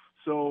tackle.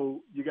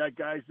 So you got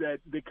guys that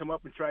they come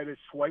up and try to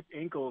swipe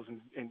ankles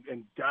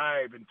and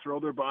dive and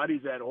throw their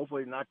bodies at,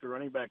 hopefully knock the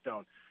running back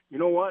down. You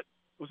know what?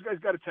 Those guys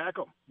got to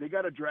tackle. They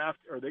got to draft,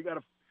 or they're going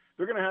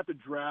to have to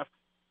draft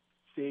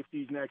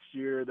safeties next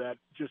year that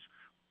just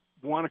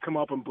want to come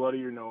up and bloody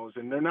your nose.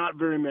 And they're not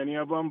very many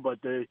of them, but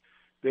they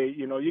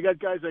you got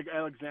guys like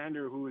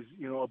Alexander, who is,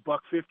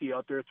 $150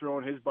 out there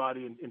throwing his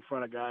body in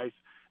front of guys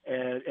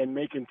and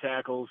making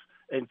tackles,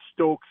 and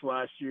Stokes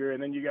last year.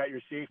 And then you got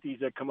your safeties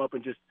that come up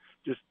and just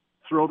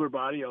throw their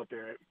body out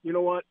there. You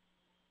know what?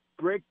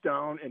 Break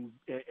down and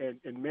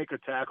make a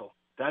tackle.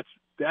 That's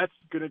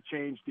going to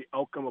change the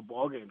outcome of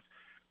ball games.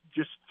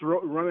 Just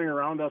running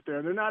around out there,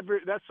 and they're not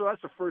very. That's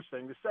the first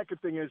thing. The second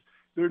thing is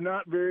they're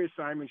not very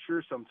assignment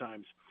sure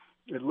sometimes.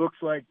 It looks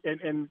like,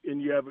 and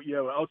you have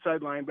an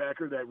outside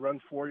linebacker that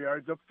runs 4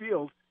 yards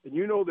upfield, and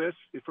you know this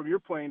from your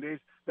playing days.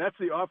 That's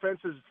the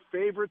offense's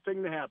favorite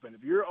thing to happen.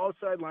 If your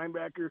outside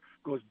linebacker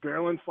goes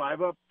barreling 5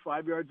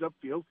 yards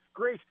upfield,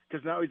 great,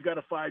 because now he's got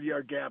a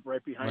 5-yard gap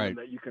right behind him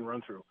that you can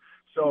run through.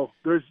 So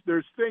there's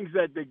things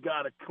that they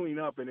got to clean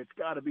up, and it's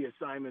got to be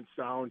assignment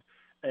sound,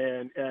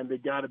 and they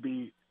got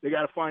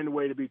to find a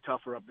way to be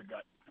tougher up the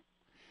gut.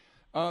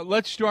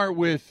 Let's start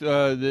with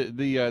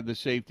the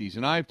safeties,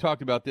 and I've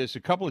talked about this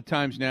a couple of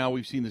times now.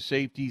 We've seen the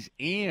safeties,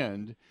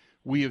 and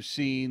we have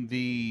seen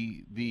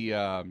the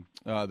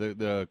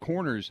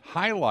corners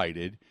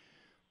highlighted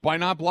by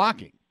not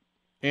blocking.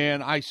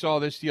 And I saw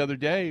this the other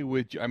day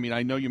with,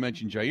 I know you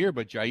mentioned Jair,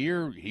 but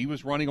Jair, he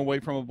was running away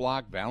from a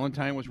block.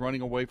 Valentine was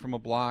running away from a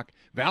block.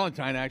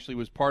 Valentine actually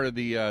was part of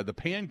the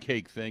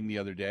pancake thing the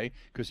other day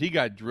because he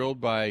got drilled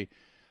by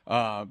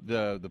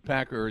the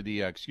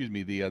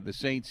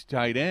Saints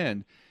tight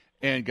end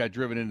and got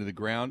driven into the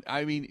ground.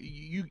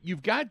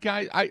 You've got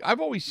guys.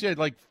 I've always said,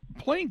 like,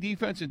 playing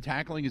defense and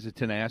tackling is a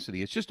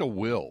tenacity. It's just a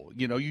will.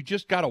 You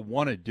just got to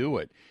want to do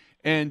it.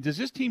 And does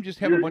this team just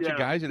have a bunch of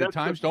guys that at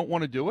times don't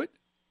want to do it?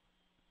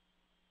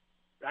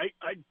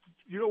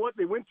 You know what?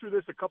 They went through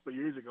this a couple of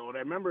years ago, and I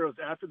remember it was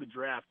after the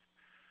draft,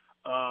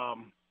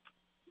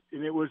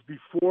 and it was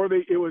before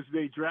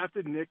they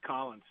drafted Nick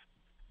Collins,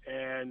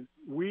 and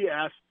we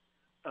asked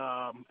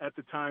at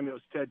the time it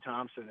was Ted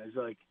Thompson. It's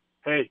like,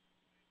 hey,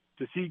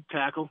 does he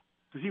tackle?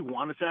 Does he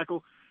want to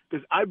tackle?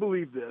 Because I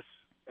believe this,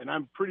 and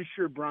I'm pretty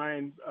sure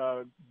Brian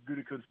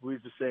Gutekunst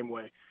believes the same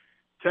way.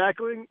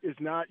 Tackling is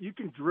not, you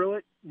can drill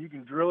it, and you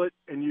can drill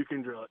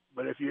it.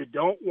 But if you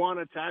don't want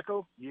to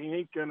tackle, you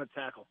ain't going to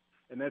tackle.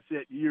 And that's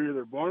it. You're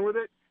either born with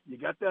it, you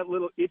got that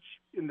little itch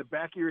in the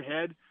back of your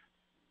head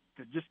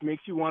that just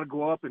makes you want to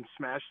go up and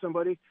smash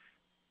somebody,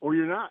 or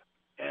you're not.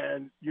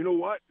 And you know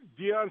what?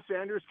 Deion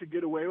Sanders could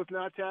get away with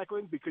not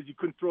tackling because you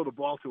couldn't throw the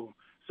ball to him.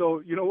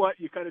 So you know what?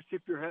 You kind of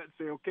tip your hat and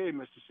say, okay,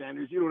 Mr.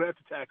 Sanders, you don't have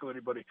to tackle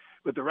anybody,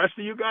 but the rest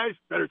of you guys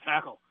better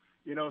tackle.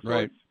 So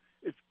right.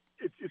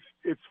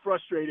 It's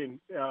frustrating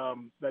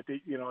that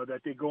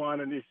they go on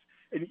and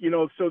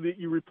so that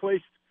you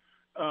replaced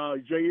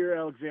Jair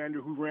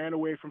Alexander, who ran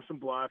away from some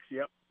blocks,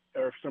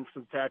 or some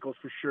tackles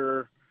for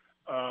sure.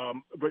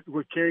 But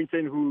with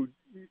Carrington, who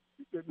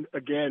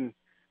again,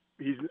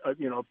 he's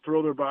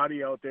throw their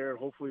body out there and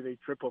hopefully they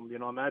trip them.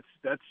 And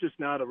that's just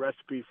not a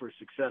recipe for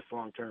success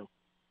long term.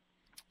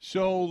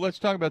 So let's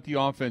talk about the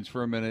offense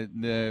for a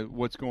minute.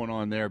 What's going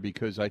on there?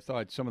 Because I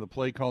thought some of the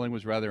play calling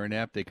was rather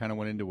inept. They kind of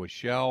went into a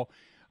shell.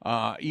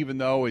 Even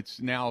though it's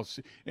now,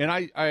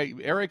 and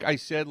Eric, I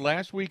said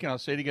last week, and I'll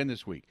say it again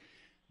this week,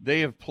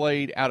 they have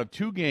played out of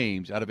 2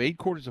 games, out of 8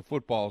 quarters of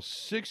football,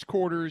 6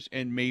 quarters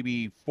and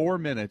maybe 4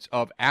 minutes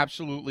of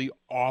absolutely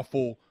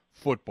awful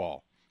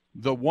football.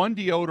 The one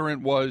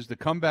deodorant was the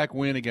comeback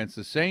win against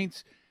the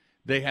Saints.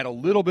 They had a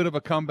little bit of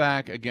a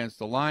comeback against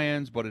the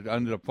Lions, but it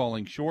ended up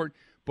falling short.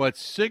 But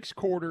 6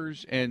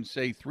 quarters and,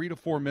 say, 3 to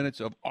 4 minutes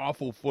of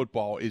awful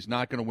football is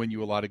not going to win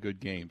you a lot of good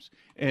games.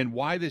 And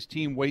why this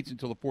team waits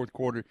until the fourth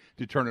quarter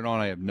to turn it on,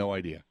 I have no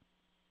idea.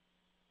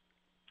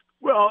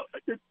 Well,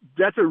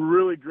 that's a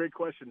really great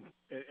question,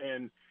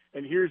 and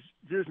here's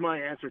my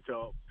answer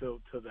to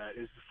that.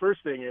 Is the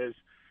first thing is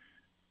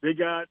they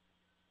got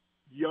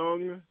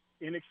young,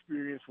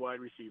 inexperienced wide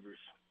receivers,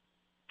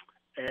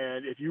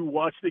 and if you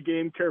watch the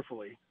game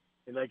carefully,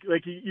 and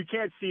like you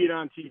can't see it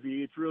on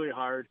TV, it's really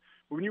hard.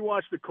 But when you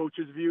watch the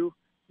coach's view,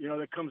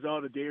 that comes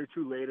out a day or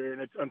two later,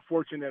 and it's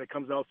unfortunate that it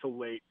comes out so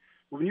late.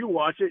 But when you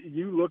watch it,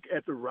 you look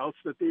at the routes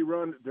that they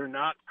run; they're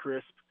not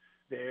crisp.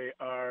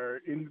 They're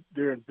in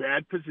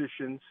bad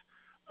positions.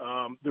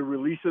 The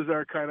releases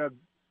are kind of,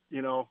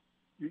 you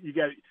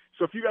got.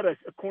 So if you got a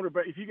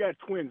cornerback, if you got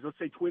twins, let's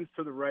say twins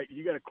to the right,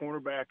 you got a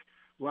cornerback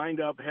lined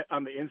up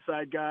on the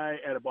inside guy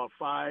at about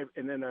 5,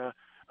 and then a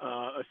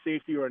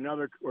safety or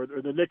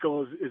the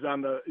nickel is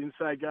on the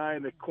inside guy,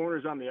 and the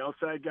corner's on the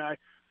outside guy.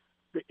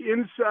 The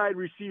inside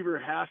receiver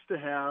has to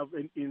have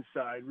an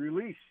inside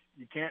release.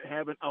 You can't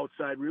have an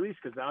outside release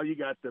because now you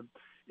got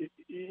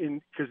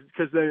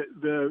because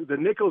the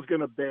nickel's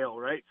going to bail,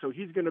 right? So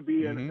he's going to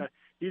be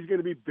he's going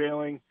to be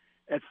bailing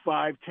at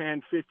 5,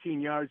 10,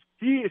 15 yards.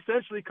 He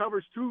essentially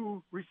covers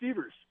 2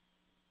 receivers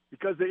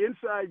because the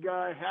inside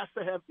guy has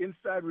to have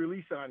inside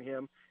release on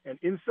him and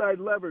inside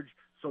leverage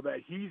so that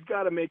he's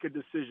got to make a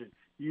decision.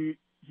 He's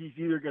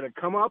either going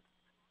to come up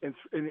and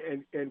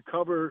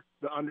cover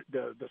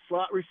the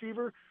slot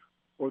receiver,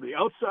 or the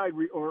outside,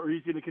 or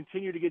he's going to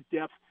continue to get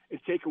depth and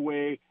take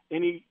away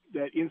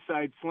that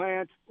inside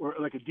slant, or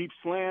like a deep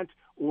slant,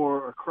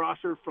 or a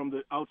crosser from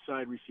the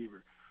outside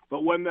receiver.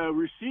 But when the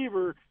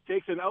receiver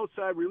takes an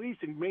outside release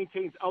and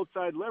maintains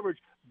outside leverage,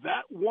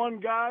 that one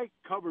guy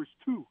covers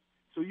 2.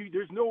 So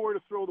there's nowhere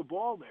to throw the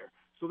ball there.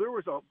 So there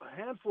was a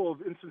handful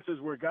of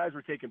instances where guys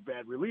were taking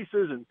bad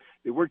releases and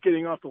they weren't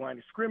getting off the line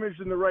of scrimmage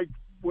in the right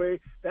way.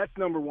 That's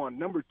number one.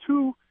 Number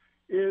two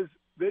is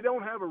they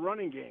don't have a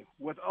running game.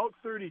 Without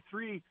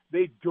 33,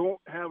 they don't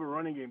have a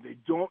running game. They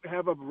don't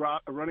have a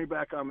running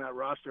back on that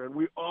roster. And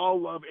we all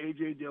love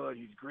A.J. Dillon.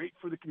 He's great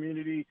for the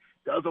community,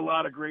 does a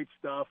lot of great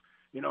stuff.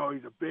 He's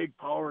a big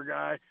power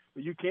guy.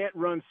 But you can't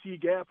run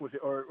C-gap with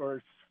it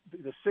or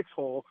the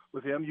 6-hole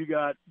with him. You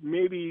got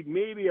maybe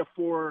a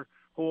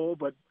 4-hole,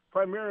 but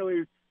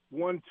primarily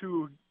 1,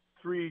 2,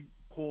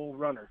 3-hole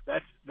runner.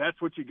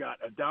 That's what you got,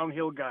 a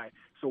downhill guy.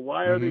 So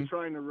why are they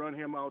trying to run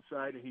him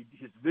outside? And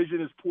his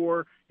vision is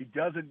poor. He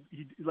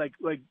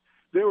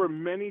there were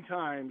many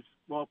times,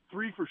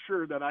 3 for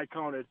sure that I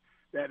counted,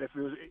 that if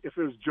it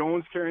was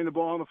Jones carrying the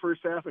ball in the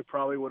first half, it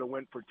probably would have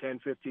went for 10,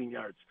 15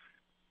 yards.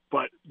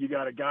 But you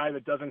got a guy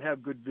that doesn't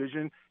have good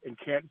vision and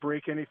can't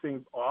break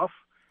anything off,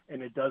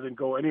 and it doesn't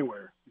go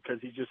anywhere because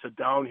he's just a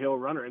downhill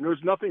runner. And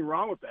there's nothing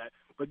wrong with that,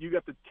 but you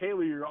got to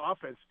tailor your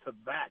offense to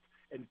that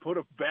and put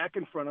a back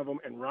in front of them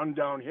and run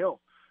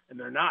downhill. And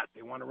they're not.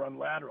 They want to run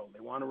lateral. They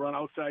want to run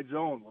outside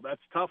zone. Well,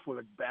 that's tough with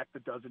a back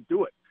that doesn't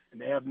do it.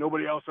 And they have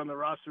nobody else on the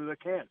roster that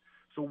can.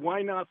 So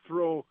why not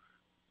throw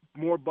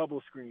more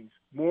bubble screens,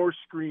 more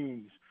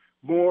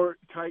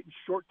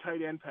short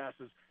tight end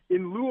passes?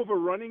 In lieu of a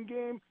running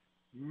game,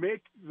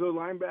 make the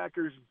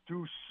linebackers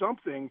do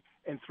something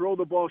and throw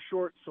the ball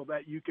short so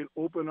that you can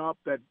open up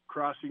that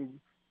crossing,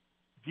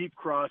 deep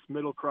cross,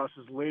 middle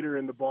crosses later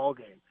in the ball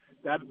game.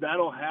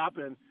 That'll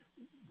happen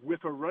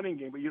with a running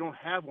game, but you don't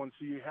have one,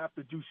 so you have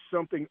to do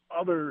something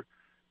other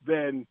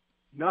than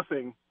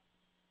nothing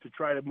to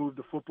try to move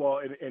the football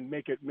and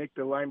make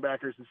the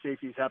linebackers and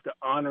safeties have to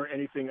honor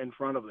anything in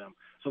front of them.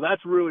 So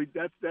that's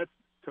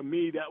to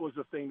me, that was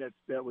the thing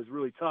that was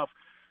really tough.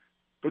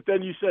 But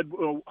then you said,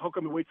 well, how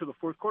come they wait till the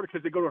fourth quarter?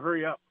 Because they go to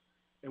hurry up.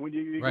 And when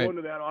you go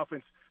into that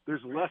offense,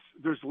 there's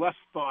less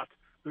thought.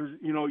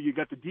 You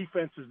got the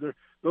defenses.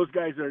 Those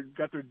guys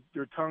got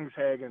their tongues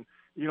hanging.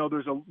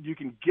 You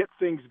can get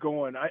things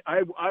going.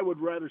 I would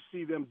rather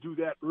see them do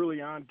that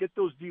early on. Get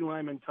those D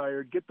linemen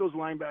tired. Get those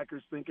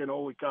linebackers thinking,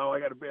 holy cow, I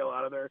got to bail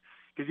out of there,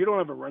 because you don't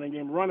have a running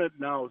game. Run it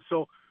now.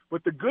 So,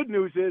 but the good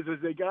news is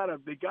they got a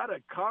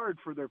card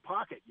for their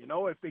pocket.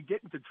 If they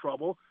get into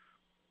trouble,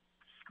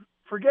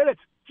 forget it.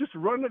 Just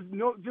run it.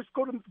 No, just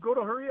go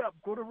to hurry up.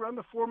 Go to run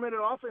the 4-minute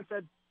offense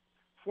at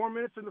 4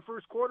 minutes in the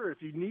first quarter.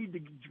 If you need to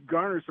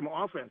garner some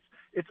offense,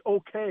 it's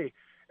okay.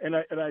 And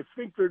I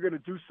think they're going to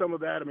do some of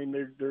that. I mean,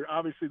 they're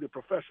obviously the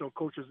professional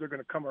coaches. They're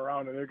going to come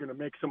around and they're going to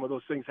make some of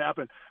those things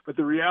happen. But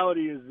the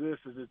reality is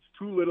it's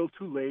too little,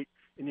 too late.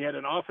 And you had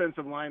an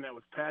offensive line that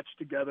was patched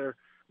together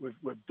with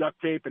duct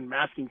tape and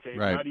masking tape,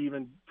 right. Not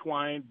even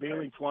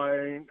baling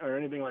twine or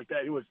anything like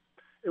that. It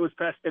was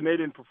patched, and they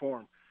didn't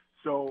perform.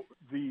 So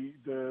the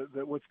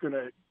what's going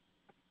to,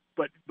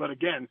 but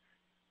again,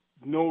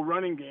 no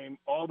running game.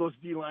 All those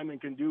D linemen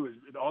can do is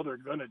all they're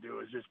going to do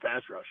is just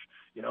pass rush.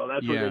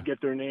 That's where they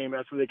get their name.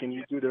 That's where they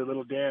can do their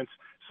little dance.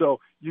 So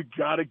you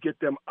got to get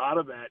them out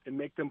of that and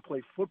make them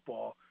play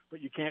football.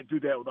 But you can't do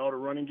that without a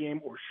running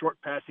game or short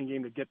passing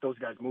game to get those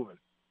guys moving.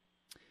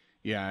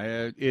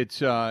 Yeah,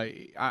 it's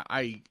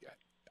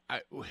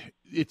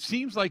it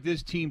seems like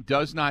this team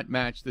does not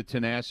match the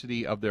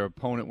tenacity of their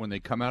opponent when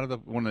they come out of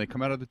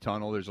the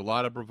tunnel. There's a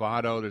lot of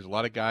bravado. There's a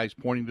lot of guys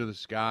pointing to the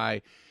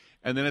sky.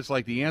 And then it's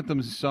like the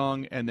anthem's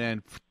sung, and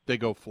then they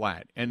go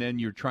flat. And then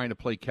you're trying to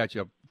play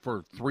catch-up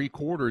for 3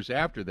 quarters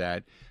after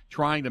that,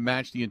 trying to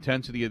match the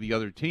intensity of the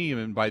other team.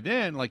 And by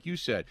then, like you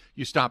said,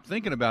 you stop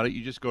thinking about it.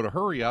 You just go to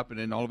hurry up, and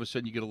then all of a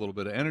sudden you get a little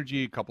bit of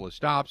energy, a couple of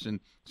stops,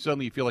 and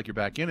suddenly you feel like you're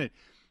back in it.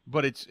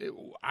 But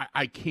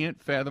I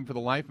can't fathom for the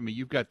life of me.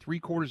 You've got 3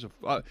 quarters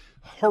of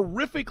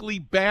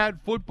horrifically bad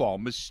football,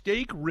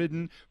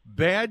 mistake-ridden,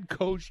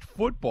 bad-coached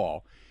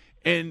football.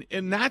 And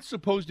that's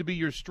supposed to be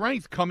your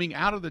strength coming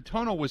out of the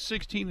tunnel with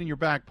 16 in your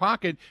back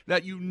pocket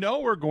that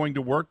are going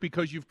to work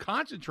because you've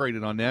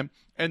concentrated on them,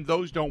 and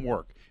those don't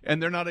work.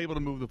 And they're not able to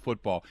move the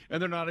football, and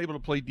they're not able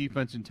to play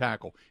defense and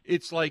tackle.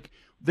 It's like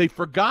they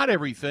forgot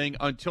everything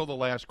until the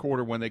last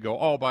quarter when they go,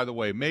 oh, by the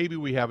way, maybe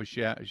we have a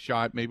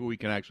shot. Maybe we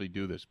can actually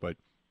do this. But,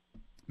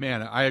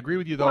 man, I agree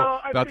with you, though,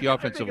 about the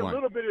offensive line. A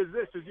little bit is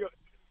this.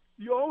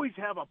 You always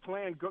have a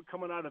plan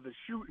coming out of the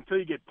chute until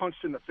you get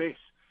punched in the face.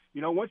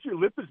 Once your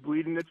lip is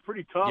bleeding, it's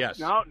pretty tough. Yes.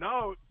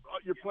 Now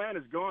your plan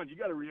is gone. You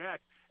got to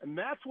react. And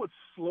that's what's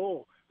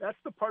slow. That's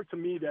the part to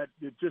me that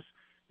it just,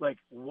 like,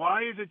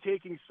 why is it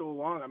taking so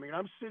long? I mean,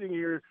 I'm sitting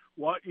here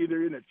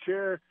either in a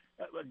chair,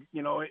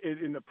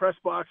 in the press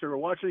box, or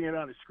watching it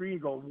on a screen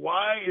going,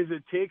 why does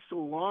it take so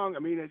long? I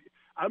mean,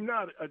 I'm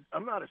not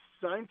a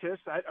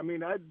scientist. I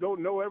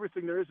don't know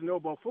everything there is to know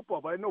about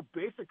football, but I know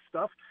basic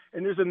stuff.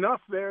 And there's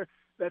enough there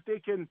that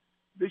they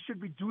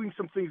should be doing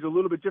some things a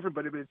little bit different,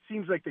 but it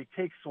seems like they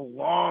take so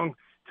long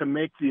to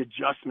make the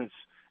adjustments.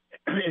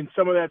 And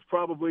some of that's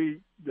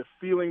probably the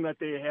feeling that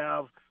they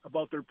have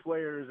about their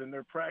players and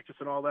their practice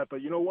and all that.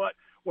 But you know what?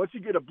 Once you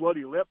get a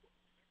bloody lip,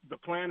 the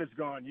plan is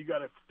gone. You got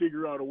to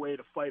figure out a way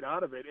to fight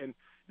out of it. And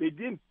they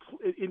didn't.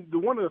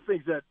 One of the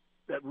things that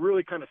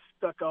really kind of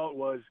stuck out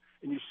was,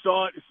 and you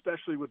saw it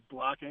especially with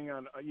blocking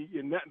on,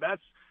 and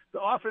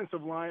the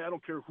offensive line, I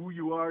don't care who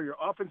you are, your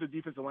offensive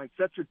defensive line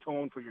sets your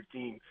tone for your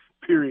team,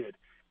 period.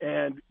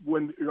 And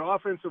when your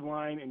offensive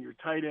line and your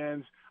tight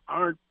ends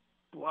aren't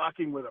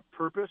blocking with a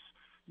purpose,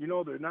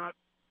 they're not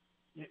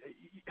 –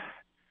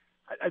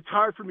 it's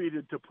hard for me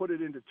to put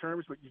it into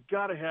terms, but you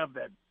got to have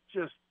that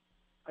just –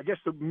 I guess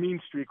the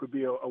mean streak would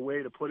be a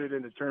way to put it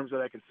into terms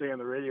that I can say on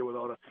the radio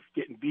without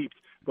getting beeped.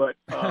 But,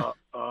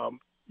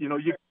 you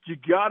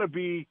got to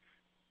be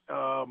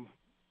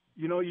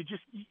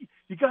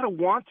you got to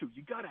want to.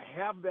 You got to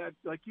have that,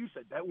 like you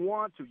said, that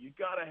want to. You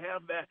got to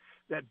have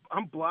that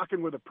I'm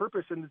blocking with a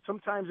purpose, and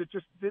sometimes it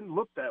just didn't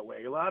look that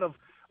way. A lot of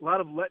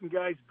letting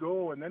guys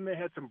go, and then they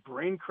had some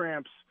brain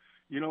cramps.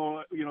 There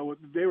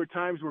were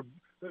times where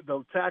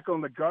the tackle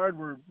and the guard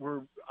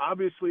were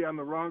obviously on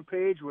the wrong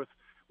page with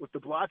the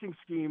blocking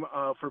scheme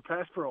for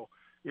pass pro.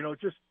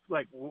 Just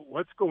like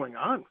what's going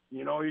on?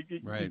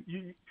 Right.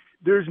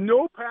 There's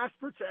no pass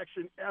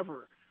protection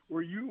ever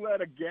where you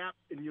let a gap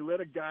and you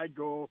let a guy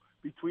go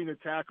between the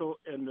tackle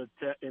and the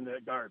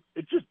guard.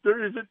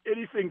 There isn't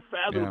anything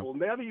fathomable.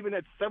 Yeah. Not even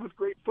at 7th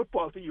grade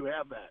football do you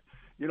have that.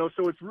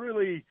 So it's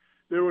really,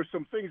 there were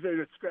some things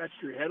that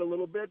scratched your head a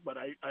little bit, but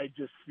I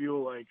just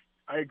feel like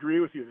I agree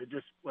with you. They're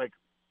just like,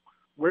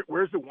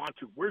 where's the want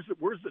to? Where's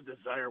the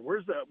desire?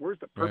 Where's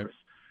the purpose? Right.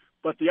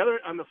 But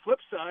on the flip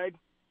side,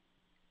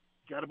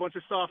 got a bunch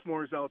of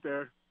sophomores out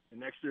there, and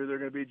next year they're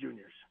going to be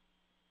juniors.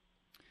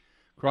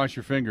 Cross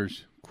your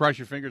fingers. Cross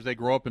your fingers. They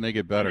grow up and they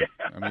get better.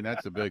 Yeah. I mean,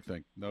 that's the big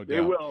thing. No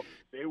doubt.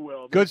 They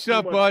will. Good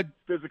stuff, bud.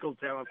 Physical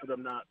talent for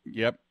them not.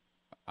 Yep.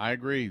 I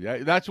agree.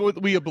 That's what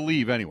we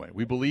believe anyway.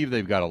 We believe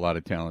they've got a lot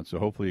of talent, so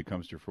hopefully it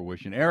comes to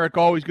fruition. Eric,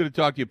 always good to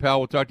talk to you, pal.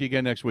 We'll talk to you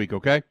again next week,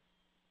 okay?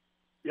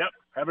 Yep.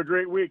 Have a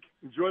great week.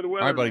 Enjoy the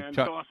weather, all right, buddy. Man. It's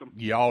awesome.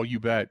 Yeah,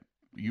 you bet.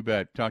 You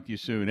bet. Talk to you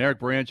soon. Eric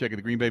Baranczyk of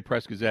the Green Bay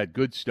Press-Gazette.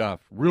 Good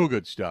stuff. Real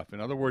good stuff. In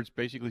other words,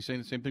 basically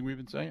saying the same thing we've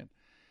been saying.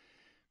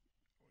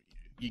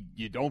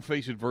 You don't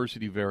face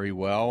adversity very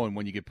well, and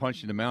when you get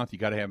punched in the mouth, you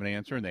got to have an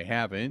answer, and they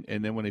haven't.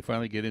 And then when they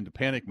finally get into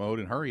panic mode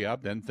and hurry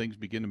up, then things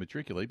begin to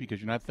matriculate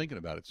because you're not thinking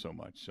about it so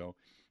much. So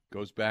it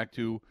goes back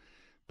to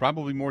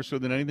probably more so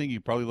than anything,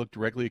 you probably look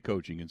directly at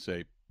coaching and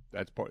say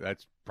that's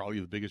probably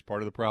the biggest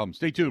part of the problem.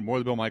 Stay tuned. More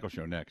of the Bill Michaels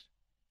Show next.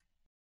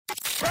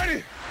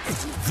 Ready?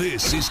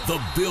 This is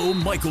the Bill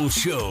Michaels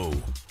Show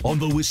on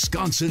the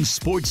Wisconsin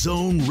Sports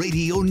Zone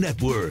Radio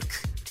Network.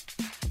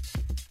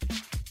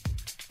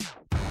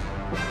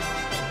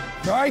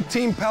 All right,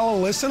 Team Pella,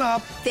 listen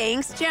up.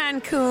 Thanks, John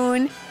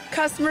Kuhn.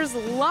 Customers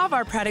love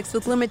our products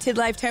with limited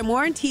lifetime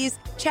warranties.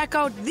 Check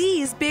out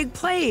these big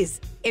plays.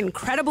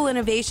 Incredible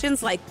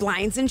innovations like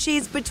blinds and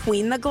shades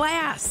between the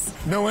glass.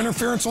 No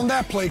interference on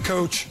that play,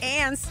 Coach.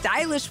 And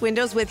stylish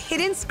windows with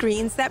hidden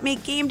screens that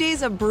make game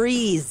days a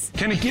breeze.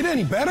 Can it get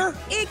any better?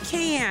 It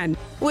can.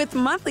 With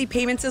monthly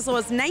payments as low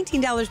as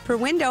 $19 per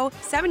window,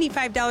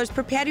 $75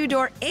 per patio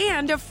door,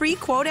 and a free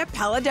quote at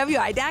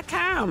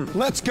PellaWI.com.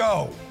 Let's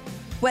go.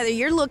 Whether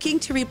you're looking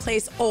to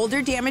replace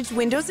older damaged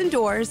windows and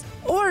doors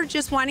or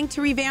just wanting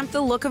to revamp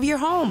the look of your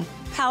home,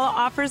 Pella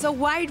offers a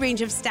wide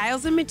range of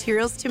styles and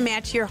materials to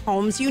match your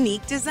home's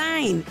unique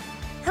design.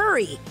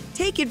 Hurry!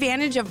 Take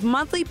advantage of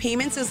monthly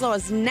payments as low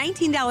as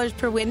 $19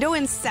 per window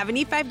and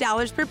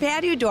 $75 per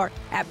patio door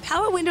at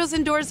Pella Windows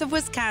and Doors of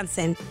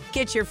Wisconsin.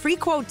 Get your free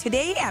quote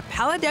today at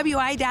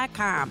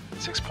PellaWI.com.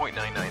 6.99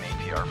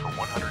 APR for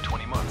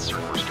 120 months.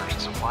 Certain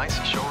restrictions apply.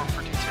 See showroom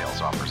for details.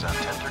 Offers on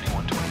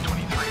 10/31/2023.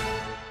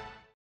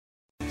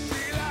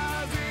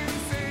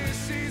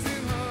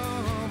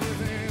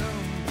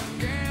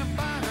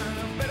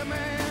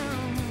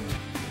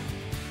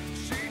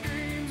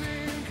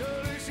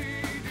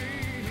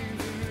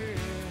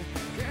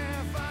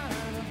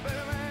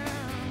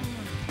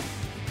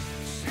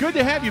 Good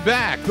to have you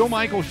back. Bill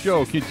Michaels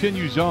Show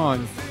continues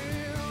on.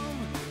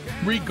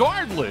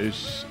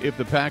 Regardless if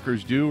the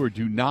Packers do or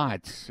do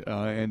not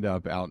end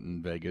up out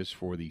in Vegas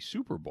for the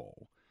Super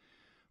Bowl,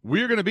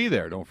 we're going to be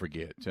there, don't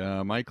forget.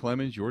 Mike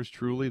Clemens, yours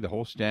truly, the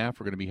whole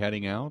staff are going to be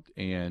heading out,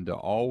 and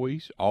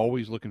always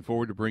looking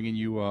forward to bringing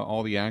you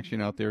all the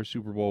action out there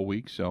Super Bowl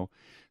week. So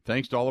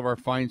thanks to all of our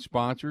fine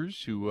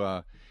sponsors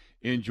who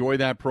enjoy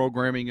that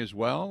programming as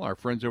well. Our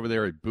friends over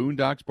there at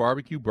Boondocks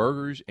Barbecue,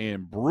 Burgers,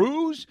 and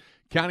Brews.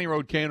 County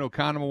Road K in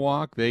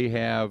Oconomowoc, they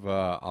have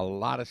a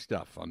lot of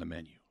stuff on the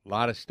menu. A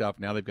lot of stuff.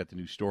 Now they've got the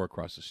new store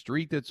across the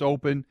street that's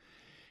open.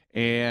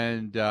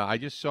 And I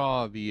just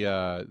saw they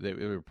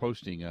were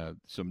posting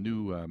some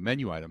new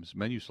menu items,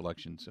 menu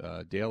selections,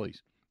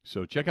 dailies.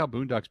 So check out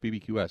Boondocks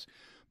BBQS.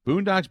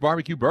 Boondocks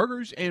Barbecue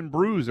Burgers and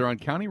Brews. They're on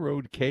County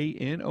Road K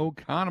in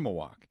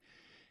Oconomowoc.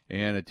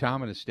 And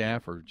Tom and his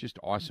staff are just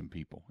awesome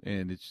people.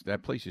 And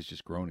that place has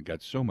just grown and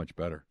got so much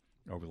better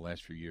over the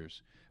last few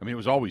years. I mean, it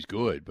was always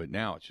good, but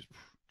now it's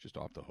just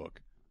off the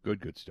hook.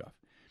 Good stuff.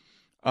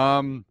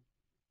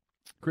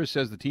 Chris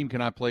says the team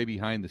cannot play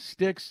behind the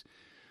sticks.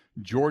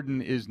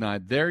 Jordan is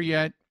not there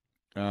yet.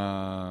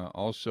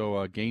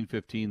 Also, gain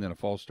 15, then a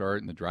false start,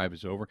 and the drive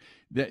is over.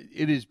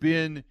 It has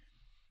been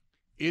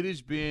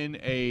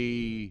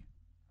a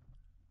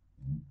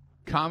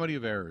comedy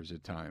of errors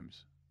at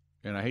times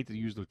and I hate to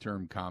use the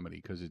term comedy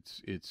because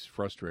it's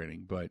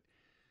frustrating, but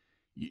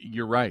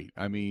you're right.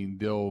 I mean,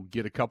 they'll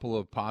get a couple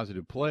of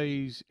positive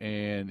plays,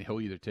 and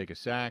he'll either take a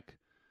sack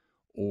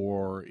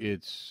or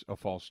it's a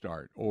false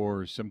start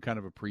or some kind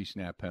of a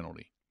pre-snap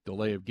penalty,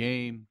 delay of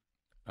game.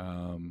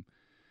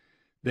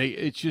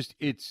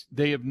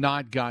 They have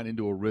not gotten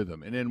into a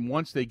rhythm. And then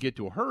once they get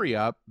to a hurry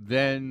up,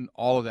 then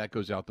all of that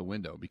goes out the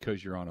window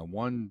because you're on a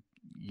one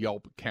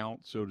Yelp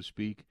count, so to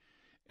speak,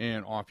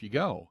 and off you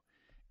go.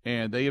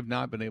 And they have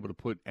not been able to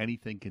put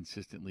anything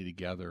consistently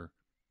together.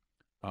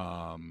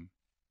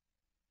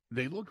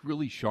 They looked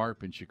really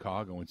sharp in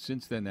Chicago, and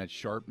since then that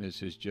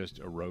sharpness has just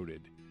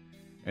eroded.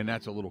 And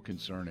that's a little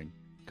concerning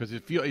because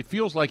it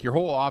feels like your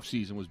whole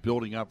offseason was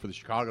building up for the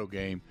Chicago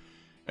game,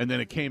 and then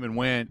it came and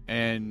went,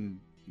 and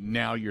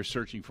now you're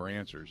searching for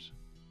answers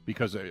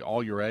because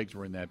all your eggs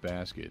were in that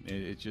basket.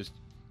 It's just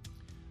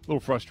a little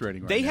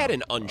frustrating right They now. had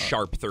an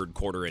unsharp third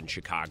quarter in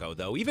Chicago,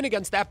 though. Even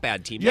against that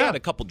bad team, they had a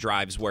couple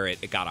drives where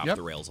it got off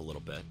the rails a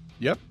little bit.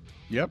 Yep.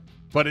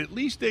 But at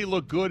least they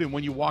look good, and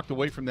when you walked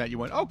away from that, you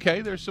went,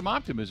 okay, there's some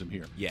optimism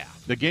here. Yeah.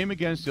 The game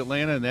against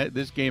Atlanta and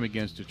this game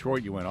against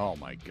Detroit, you went, oh,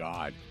 my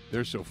God,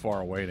 they're so far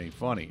away, it ain't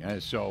funny.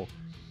 And so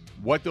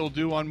what they'll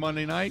do on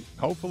Monday night,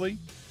 hopefully,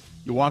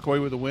 you walk away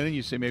with a win, and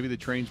you say maybe the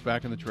train's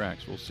back on the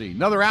tracks. We'll see.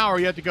 Another hour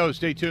yet to go.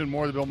 Stay tuned.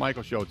 More of the Bill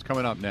Michaels Show. It's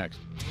coming up next.